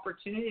another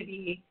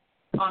opportunity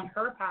on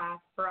her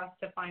path for us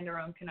to find our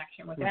own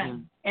connection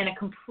within in a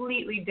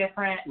completely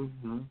different,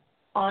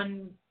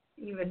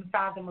 uneven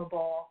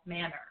fathomable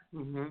manner,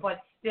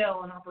 but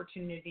still an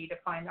opportunity to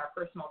find our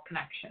personal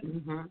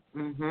connection.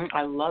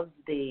 I love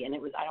and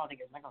it was, I don't think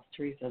it was Michael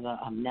Teresa,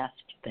 the nest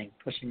thing,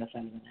 pushing us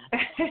out of the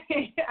nest.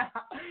 Yeah,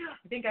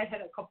 I think I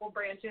hit a couple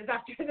branches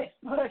after this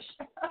push.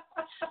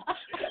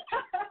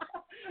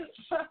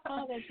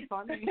 Oh, that's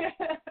funny.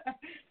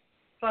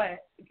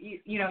 But,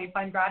 you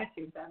find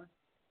gratitude then.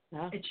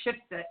 Yeah. It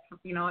shifts it,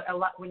 a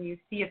lot. When you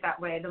see it that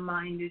way, the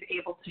mind is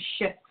able to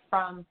shift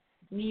from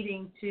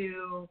needing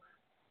to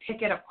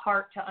pick it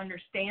apart to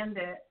understand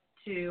it,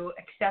 to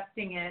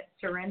accepting it,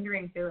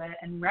 surrendering to it,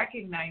 and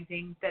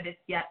recognizing that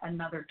it's yet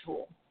another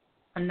tool,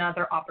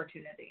 another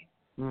opportunity.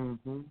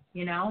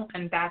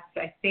 And that's,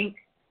 I think,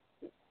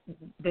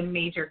 the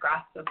major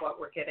grasp of what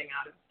we're getting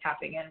out of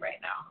tapping in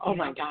right now. Oh,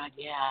 my God,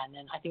 yeah. And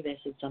then I think they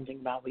said something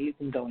about, well, you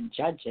can go and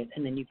judge it,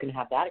 and then you can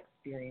have that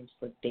experience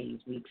for days,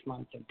 weeks,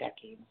 months, or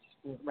decades,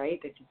 right?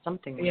 They said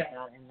something like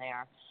that in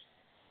there.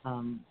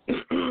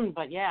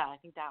 But, yeah, I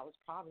think that was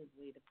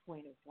probably the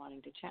point of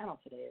wanting to channel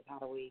today, is how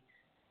do we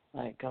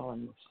let it go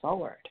and move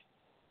forward.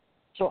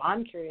 So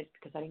I'm curious,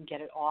 because I didn't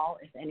get it all,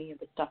 if any of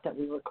the stuff that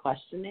we were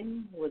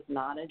questioning was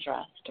not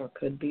addressed or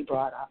could be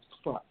brought up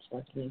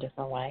in a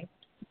different way.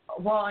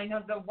 Well, I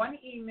know the one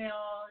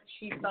email,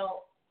 she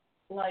felt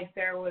like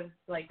there was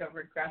like a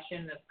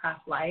regression of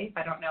past life.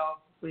 I don't know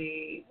if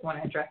we want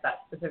to address that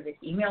specific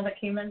email that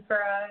came in for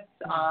us,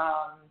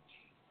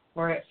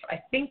 or if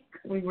I think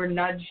we were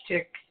nudged to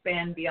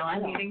expand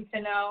beyond needing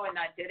to know, and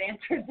that did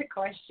answer the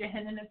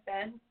question in a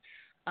sense.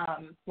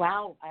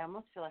 Wow, I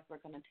almost feel like we're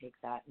going to take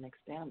that and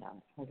expand on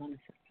it. Hold on a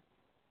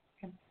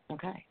second.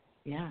 Okay.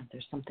 Yeah,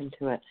 there's something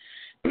to it.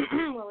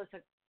 Well,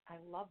 I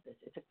love this.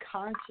 It's a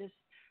conscious,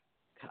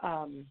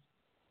 how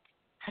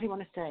do you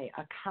want to say,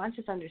 a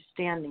conscious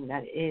understanding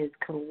that is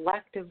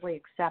collectively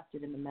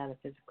accepted in the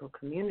metaphysical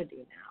community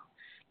now.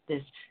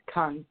 This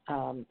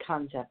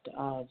concept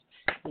of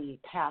the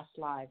past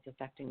lives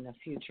affecting the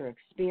future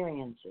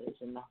experiences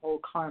and the whole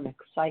karmic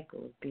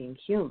cycle of being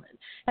human.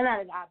 And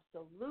that is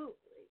absolutely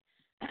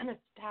an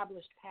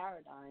established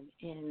paradigm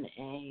in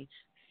a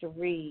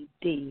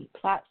 3D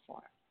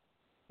platform.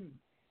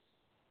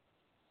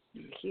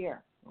 You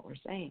hear what we're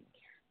saying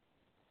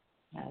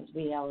here. As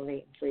we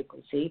elevate in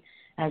frequency,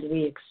 as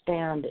we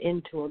expand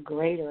into a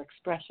greater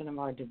expression of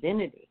our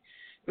divinity,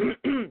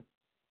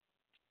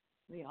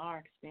 we are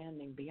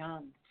expanding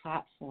beyond the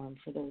platform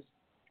for the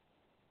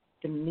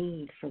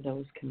need for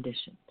those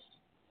conditions,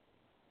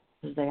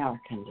 because they are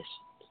conditions.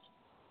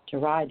 To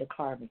ride the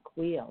karmic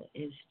wheel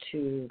is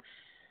to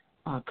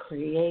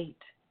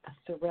create a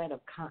thread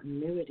of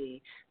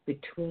continuity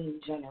between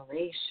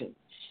generations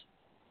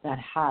that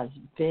has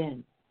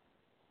been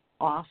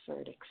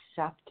offered,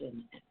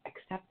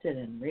 accepted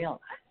and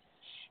realized.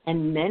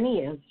 And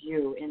many of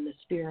you in the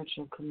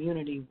spiritual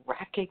community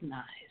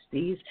recognize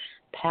these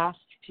past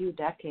few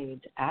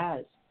decades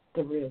as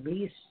the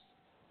release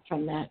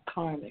from that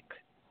karmic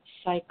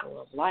cycle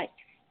of life,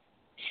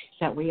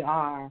 that we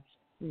are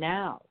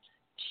now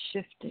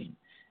shifting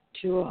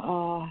to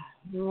a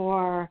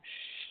more,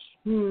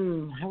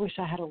 I wish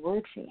I had a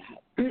word for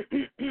that.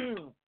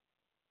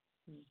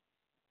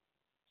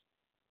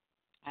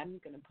 I'm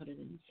going to put it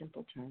in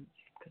simple terms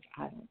because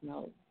I don't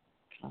know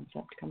the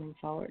concept coming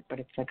forward, but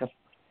it's like a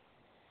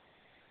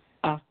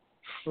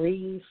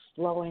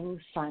free-flowing,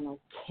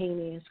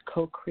 simultaneous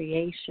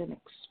co-creation,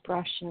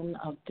 expression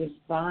of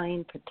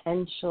divine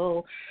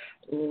potential,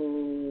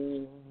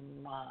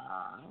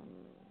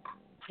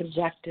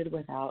 projected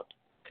without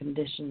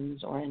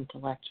conditions or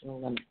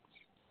intellectual limits.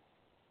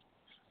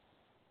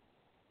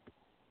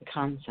 The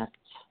concepts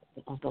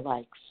of the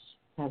likes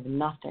have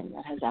nothing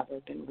that has ever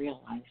been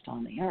realized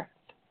on the earth.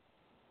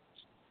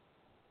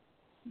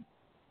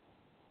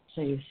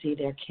 So you see,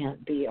 there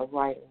can't be a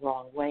right or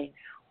wrong way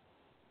now.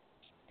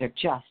 There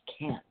just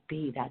can't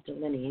be that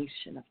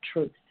delineation of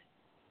truth,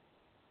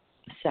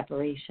 a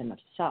separation of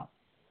self.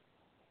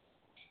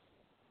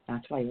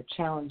 That's why you're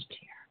challenged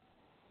here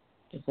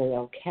to say,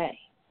 okay,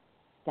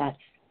 that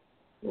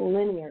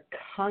linear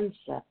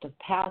concept of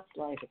past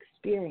life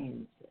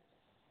experiences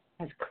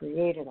has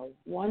created a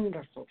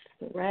wonderful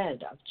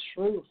thread of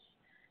truth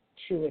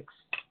to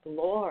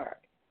explore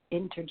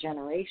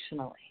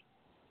intergenerationally.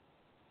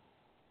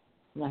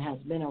 And that has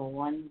been a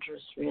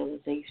wondrous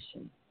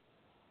realization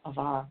of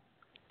our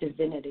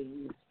divinity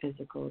in this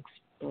physical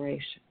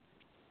exploration.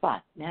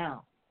 But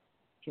now,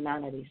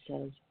 humanity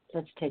says,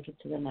 let's take it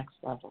to the next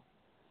level,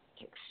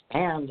 to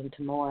expand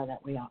into more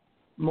that we are,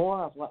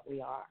 more of what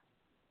we are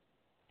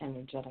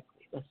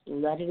energetically. Let's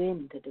let it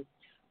into this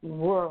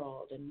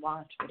world and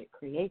watch what it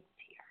creates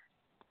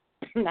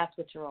here. And that's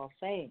what you're all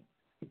saying.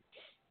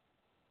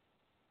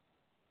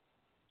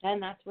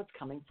 And that's what's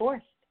coming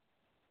forth.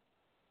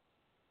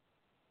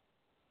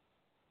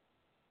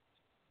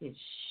 Is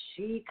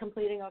she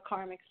completing a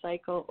karmic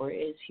cycle, or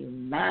is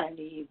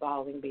humanity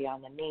evolving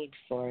beyond the need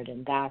for it?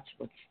 And that's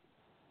what's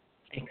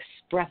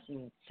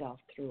expressing itself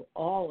through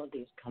all of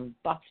these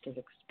combustive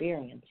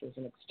experiences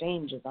and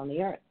exchanges on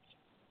the earth.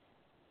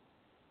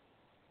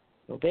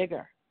 Go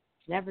bigger.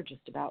 It's never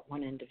just about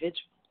one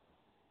individual.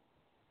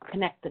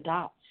 Connect the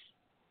dots.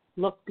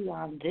 Look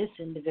beyond this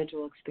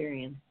individual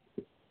experience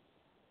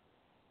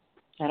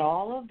at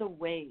all of the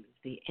ways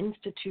the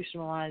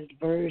institutionalized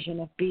version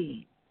of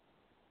being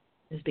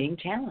is being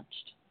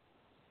challenged.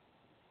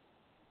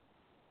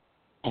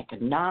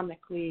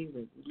 Economically,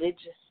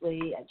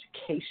 religiously,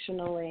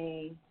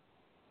 educationally,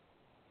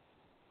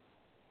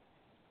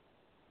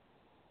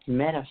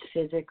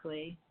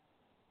 metaphysically.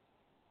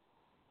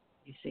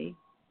 You see,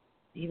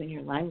 even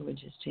your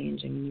language is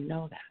changing, and you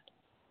know that.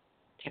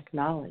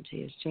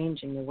 Technology is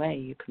changing the way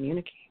you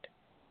communicate.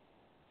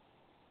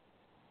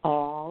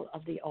 All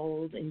of the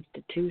old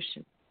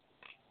institutions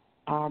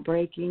are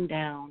breaking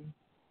down.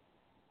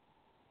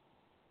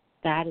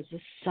 That is a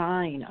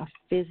sign, a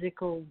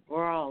physical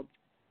world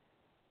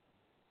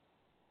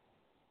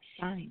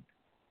sign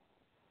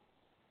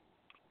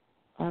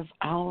of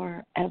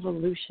our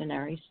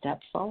evolutionary step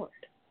forward.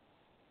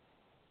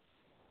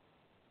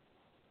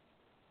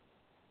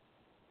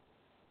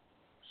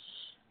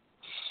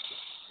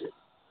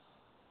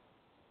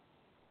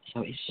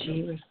 So is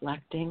she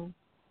reflecting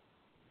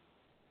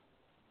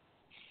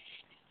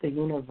the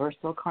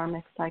universal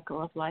karmic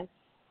cycle of life?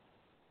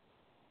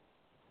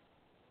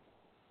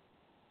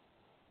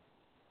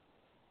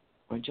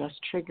 Or just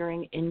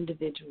triggering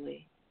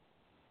individually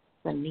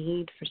the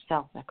need for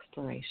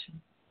self-exploration?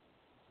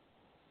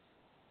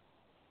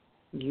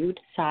 You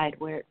decide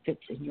where it fits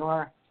in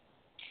your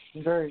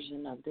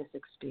version of this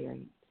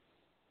experience.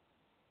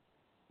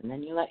 And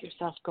then you let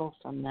yourself go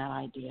from that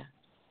idea.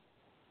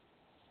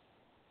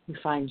 You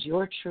find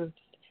your truth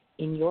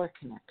in your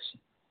connection.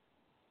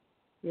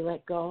 You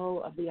let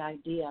go of the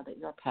idea that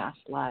your past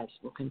lives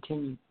will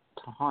continue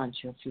to haunt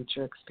your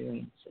future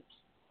experiences.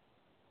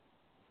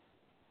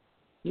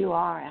 You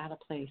are at a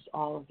place,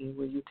 all of you,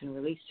 where you can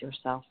release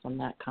yourself from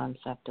that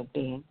concept of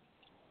being,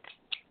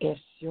 if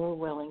you're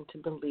willing to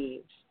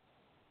believe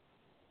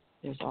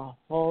there's a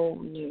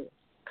whole new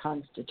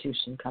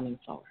constitution coming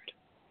forward.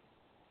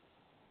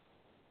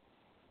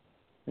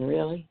 And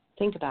really,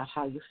 think about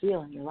how you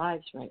feel in your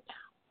lives right now.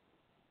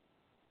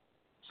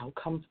 How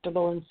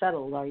comfortable and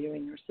settled are you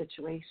in your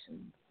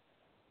situation?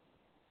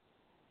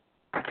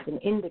 It's an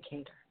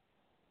indicator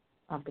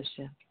of the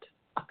shift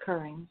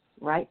occurring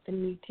right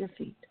beneath your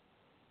feet.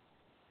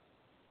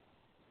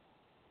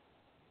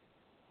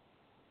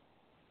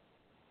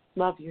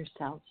 Love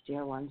yourselves,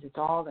 dear ones. It's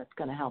all that's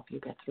going to help you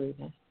get through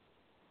this.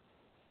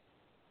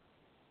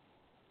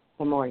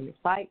 The more you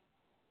fight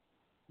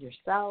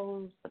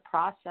yourselves, the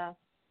process,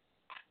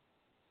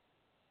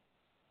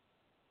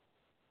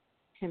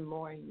 the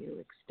more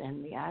you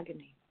extend the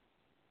agony.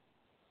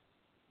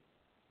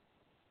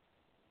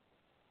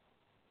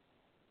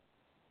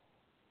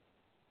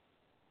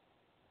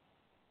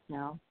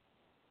 Now,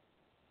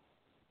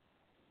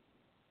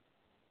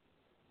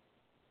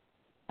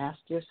 ask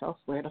yourself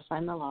where to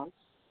find the love.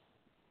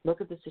 Look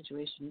at the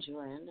situations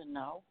you're in and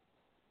know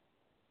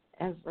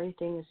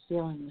everything is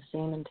feeling the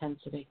same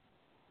intensity.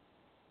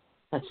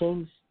 That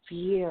same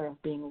fear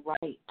of being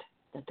right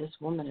that this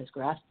woman is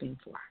grasping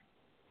for.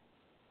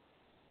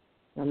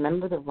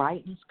 Remember, the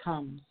rightness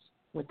comes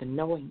with the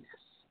knowingness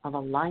of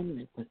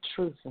alignment with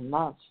truth and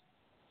love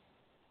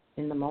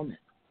in the moment.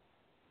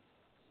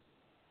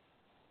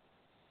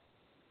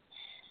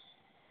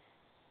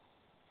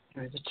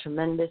 There is a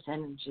tremendous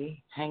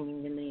energy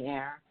hanging in the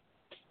air,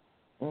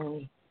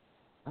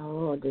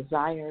 a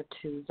desire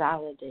to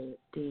validate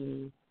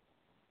the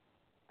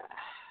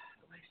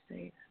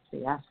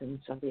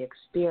essence of the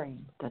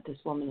experience that this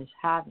woman is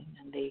having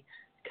and the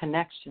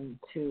connection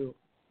to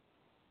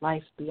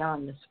life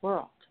beyond this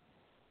world.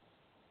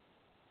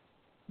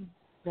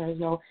 There is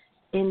no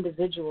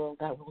individual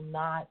that will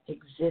not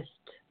exist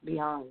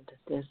beyond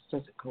this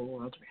physical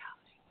world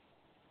reality.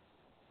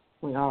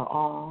 We are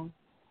all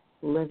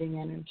living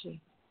energy.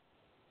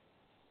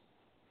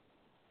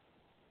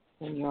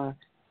 And your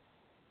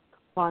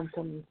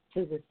quantum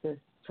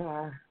physicists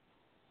are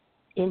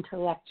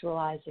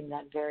intellectualizing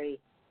that very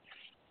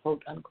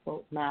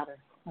quote-unquote matter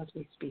as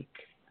we speak.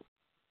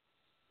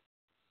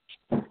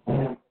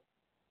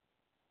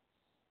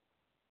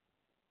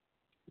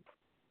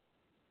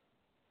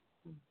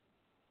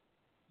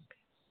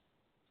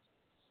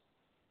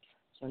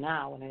 So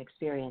now when an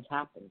experience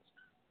happens,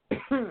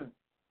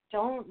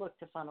 don't look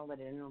to funnel it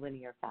in a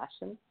linear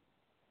fashion.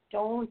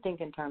 Don't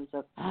think in terms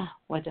of,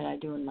 what did I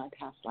do in my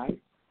past life?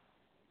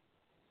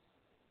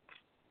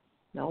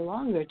 No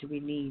longer do we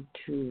need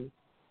to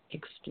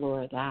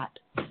explore that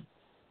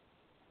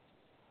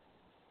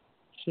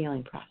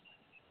healing process.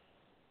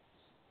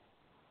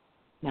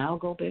 Now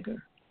go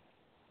bigger.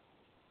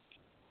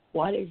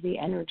 What is the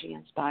energy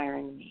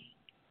inspiring me?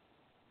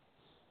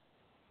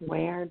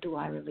 Where do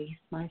I release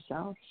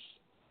myself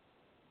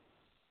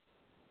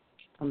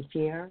from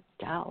fear,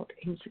 doubt,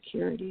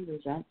 insecurity,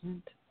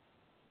 resentment,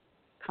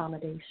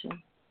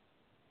 accommodation?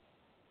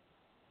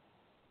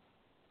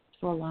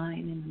 To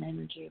align in an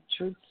energy of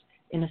truth,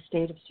 in a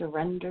state of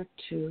surrender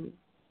to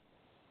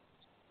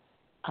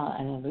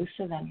an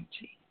elusive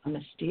energy, a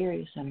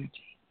mysterious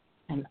energy,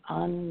 an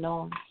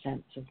unknown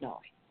sense of knowing.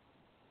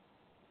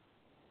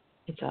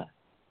 It's a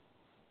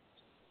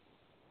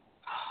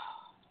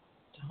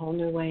whole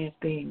new way of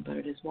being, but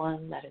it is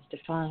one that is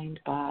defined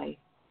by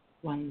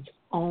one's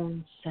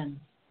own sense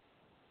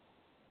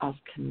of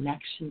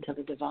connection to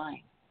the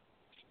divine.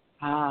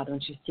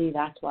 Don't you see?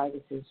 That's why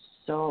this is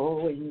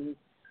so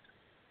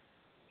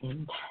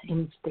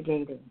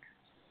instigating.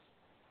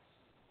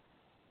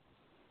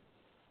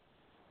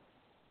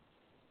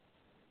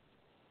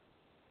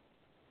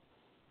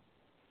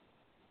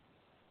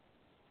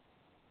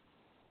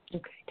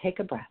 Okay, take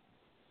a breath.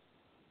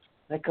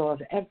 Let go of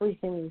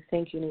everything you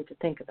think you need to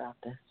think about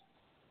this.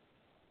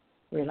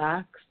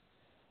 Relax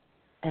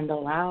and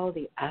allow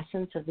the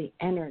essence of the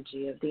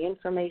energy of the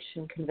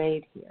information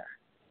conveyed here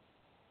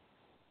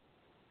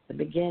to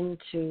begin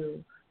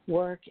to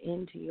work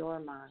into your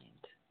mind.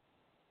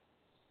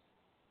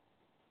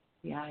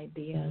 The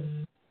idea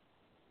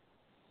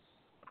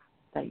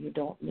that you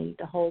don't need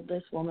to hold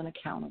this woman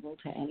accountable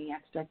to any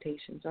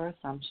expectations or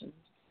assumptions,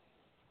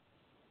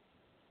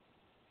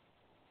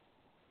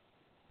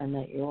 and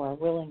that your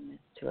willingness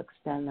to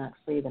extend that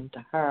freedom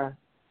to her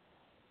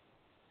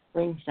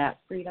brings that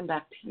freedom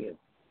back to you.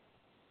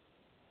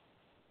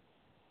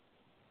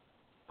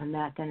 And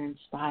that then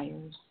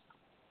inspires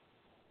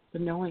the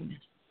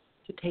knowingness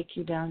to take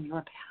you down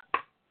your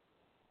path.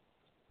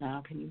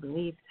 Now, can you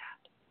believe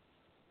that?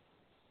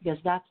 Because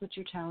that's what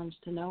you're challenged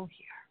to know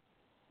here.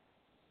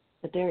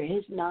 That there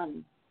is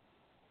none.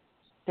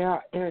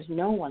 There is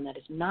no one that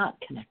is not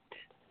connected.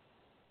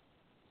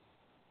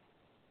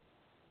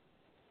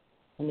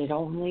 And it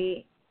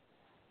only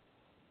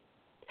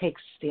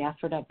takes the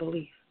effort of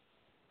belief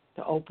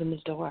to open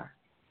the door.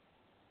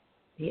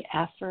 The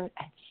effort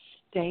at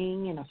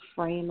staying in a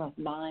frame of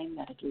mind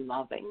that is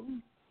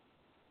loving,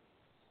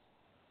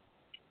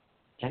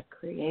 that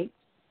creates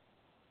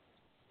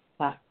a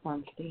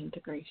platform for the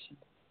integration.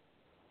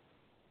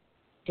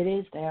 It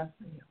is there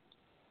for you.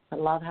 But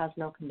love has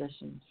no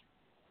conditions.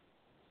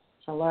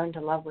 So learn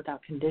to love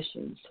without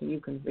conditions so you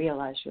can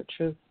realize your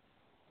truth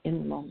in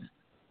the moment.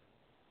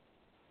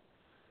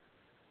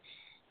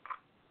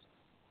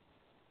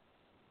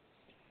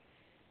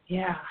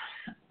 Yeah.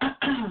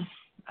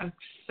 I've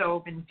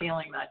so been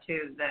feeling that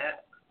too,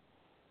 that,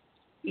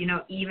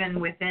 even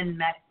within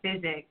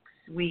metaphysics,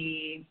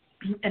 we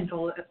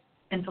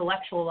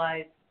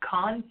intellectualize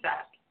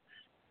concepts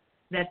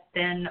that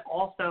then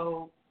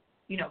also,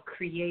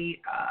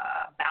 create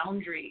a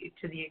boundary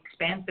to the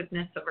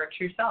expansiveness of our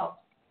true self,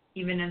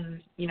 even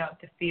in,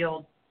 the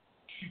field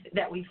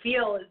that we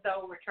feel as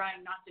though we're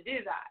trying not to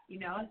do that,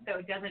 So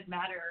it doesn't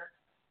matter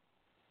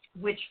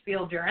which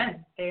field you're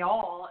in. They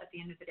all, at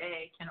the end of the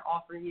day, can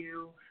offer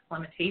you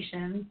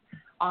limitations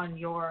on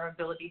your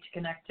ability to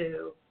connect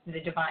to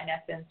the divine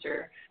essence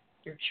or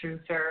your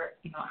truth or,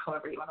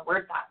 however you want to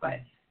word that.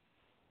 But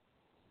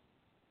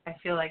I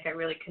feel like I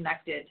really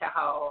connected to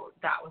how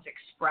that was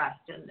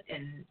expressed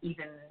and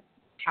even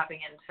tapping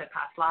into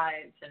past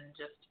lives and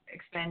just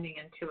expanding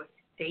into a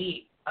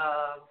state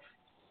of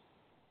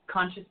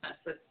consciousness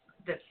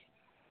that's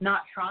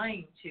not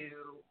trying to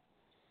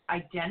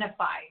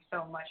identify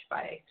so much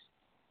by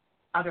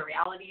other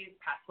realities,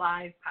 past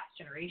lives, past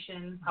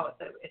generations, how it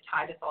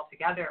tied us all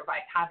together by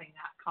having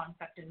that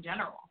concept in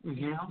general,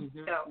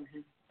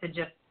 to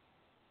just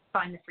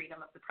find the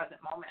freedom of the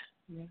present moment.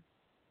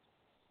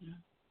 Yeah.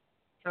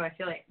 So I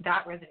feel like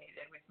that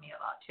resonated with me a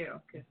lot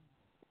too, because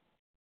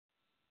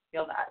I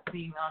feel that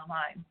being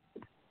online.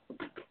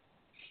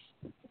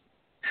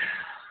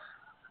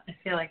 I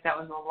feel like that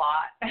was a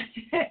lot,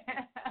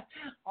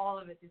 all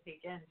of it to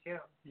take in too.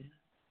 Yeah.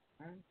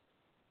 All right.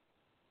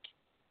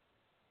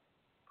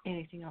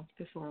 Anything else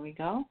before we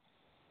go?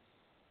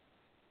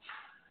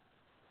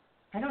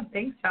 I don't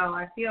think so.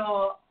 I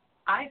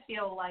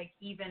feel like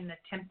even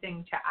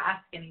attempting to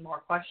ask any more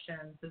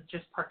questions is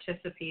just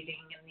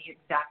participating in the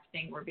exact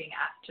thing we're being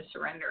asked to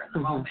surrender in the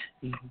moment.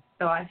 Mm-hmm.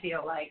 So I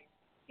feel like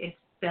it's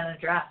been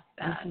addressed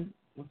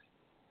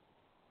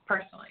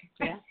personally.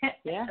 Yeah.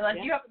 Unless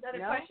you have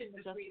another question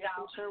to squeeze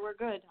out. I'm sure we're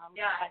good.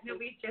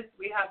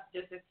 We have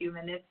just a few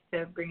minutes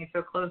to bring it to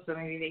a close, so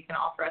maybe they can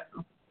offer us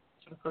some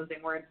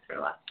closing words for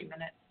the last few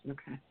minutes.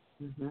 Okay.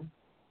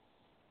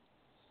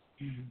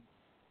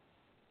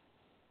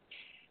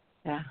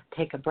 Yeah,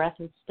 take a breath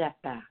and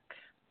step back.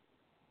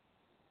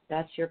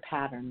 That's your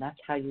pattern. That's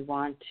how you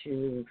want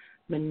to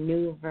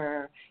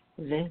maneuver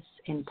this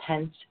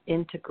intense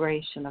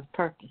integration of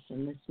purpose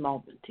in this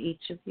moment.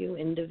 Each of you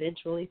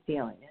individually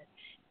feeling it.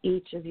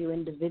 Each of you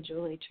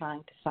individually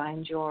trying to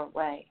find your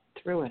way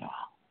through it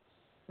all.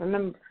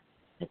 Remember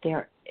that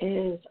there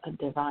is a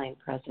divine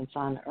presence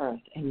on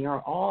earth, and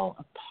you're all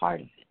a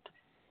part of it.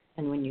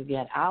 And when you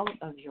get out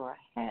of your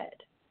head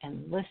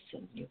and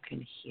listen, you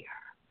can hear.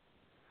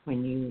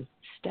 When you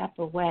step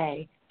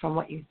away from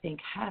what you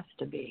think has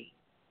to be,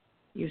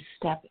 you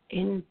step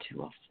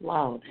into a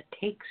flow that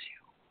takes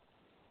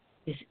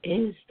you. This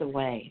is the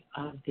way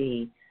of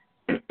the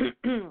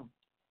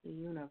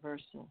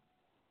universal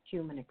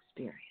human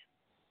experience.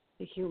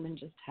 The human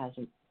just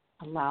hasn't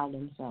allowed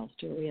themselves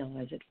to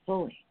realize it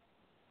fully.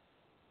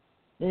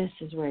 This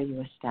is where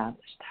you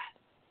establish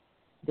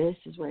that. This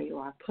is where you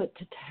are put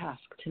to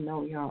task to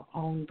know your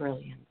own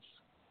brilliance,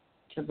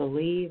 to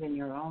believe in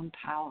your own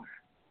power,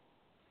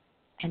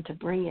 and to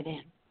bring it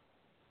in.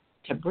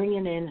 To bring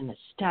it in and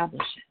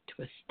establish it,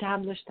 to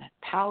establish that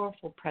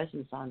powerful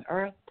presence on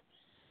earth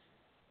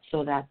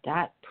so that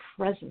that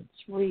presence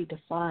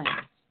redefines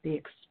the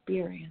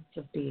experience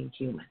of being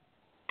human.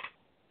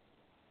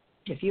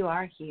 If you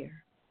are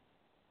here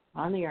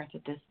on the earth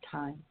at this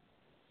time,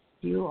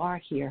 you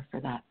are here for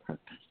that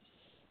purpose.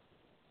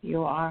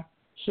 You are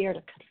here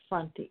to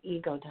confront the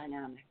ego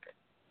dynamic.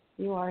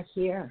 You are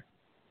here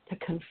to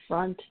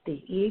confront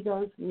the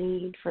ego's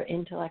need for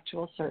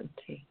intellectual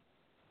certainty.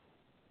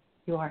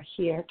 You are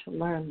here to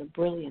learn the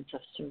brilliance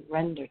of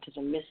surrender to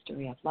the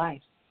mystery of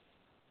life.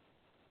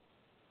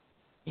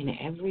 In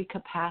every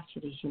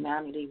capacity,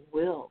 humanity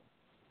will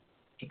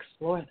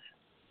explore this.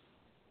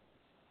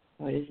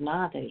 So it is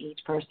not that each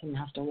person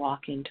has to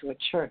walk into a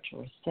church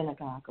or a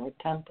synagogue or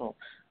a temple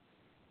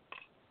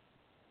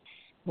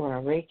or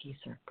a Reiki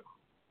circle.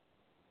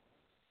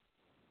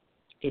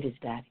 It is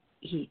that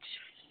each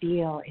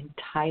feel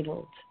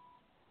entitled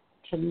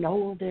to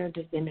know their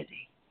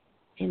divinity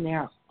in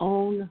their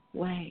own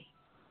way.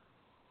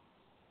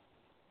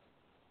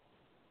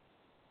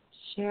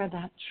 Share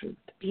that truth,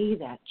 be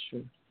that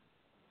truth,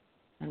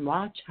 and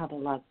watch how the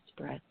love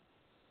spreads.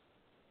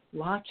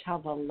 Watch how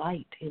the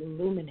light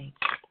illuminates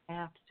the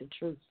path to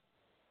truth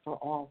for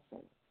all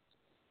souls.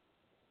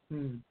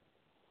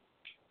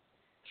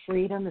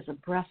 Freedom is a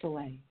breath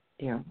away,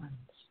 dear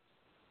ones.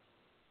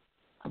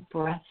 A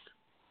breath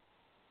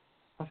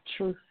of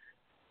truth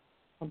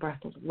a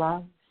breath of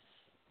love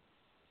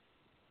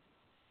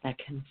that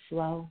can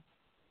flow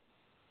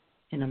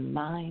in a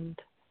mind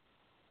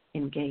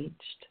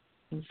engaged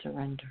in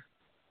surrender.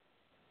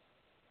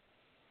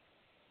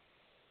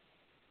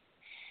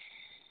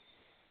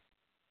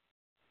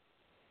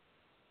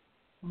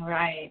 All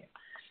right.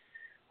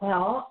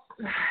 Well,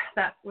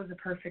 that was a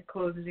perfect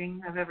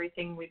closing of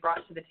everything we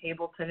brought to the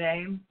table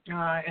today.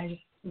 I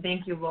just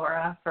thank you,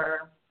 Laura,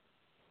 for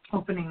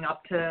opening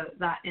up to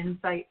that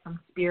insight from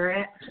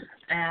Spirit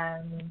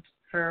and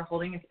for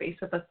holding a space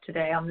with us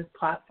today on this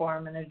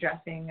platform and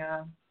addressing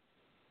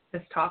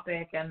this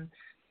topic and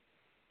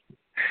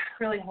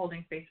really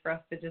holding space for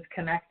us to just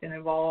connect and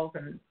evolve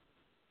and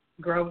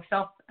grow with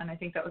self. And I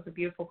think that was a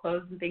beautiful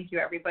close. And thank you,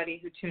 everybody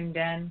who tuned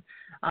in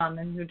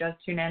and who does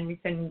tune in. We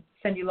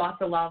send you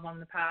lots of love on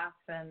the path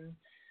and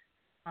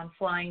on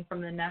flying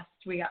from the nest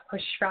we got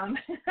pushed from.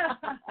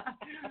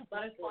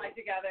 Let us fly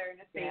together in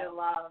a state of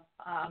love.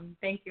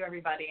 Thank you,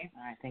 everybody.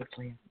 All right. Thanks,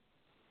 Leah.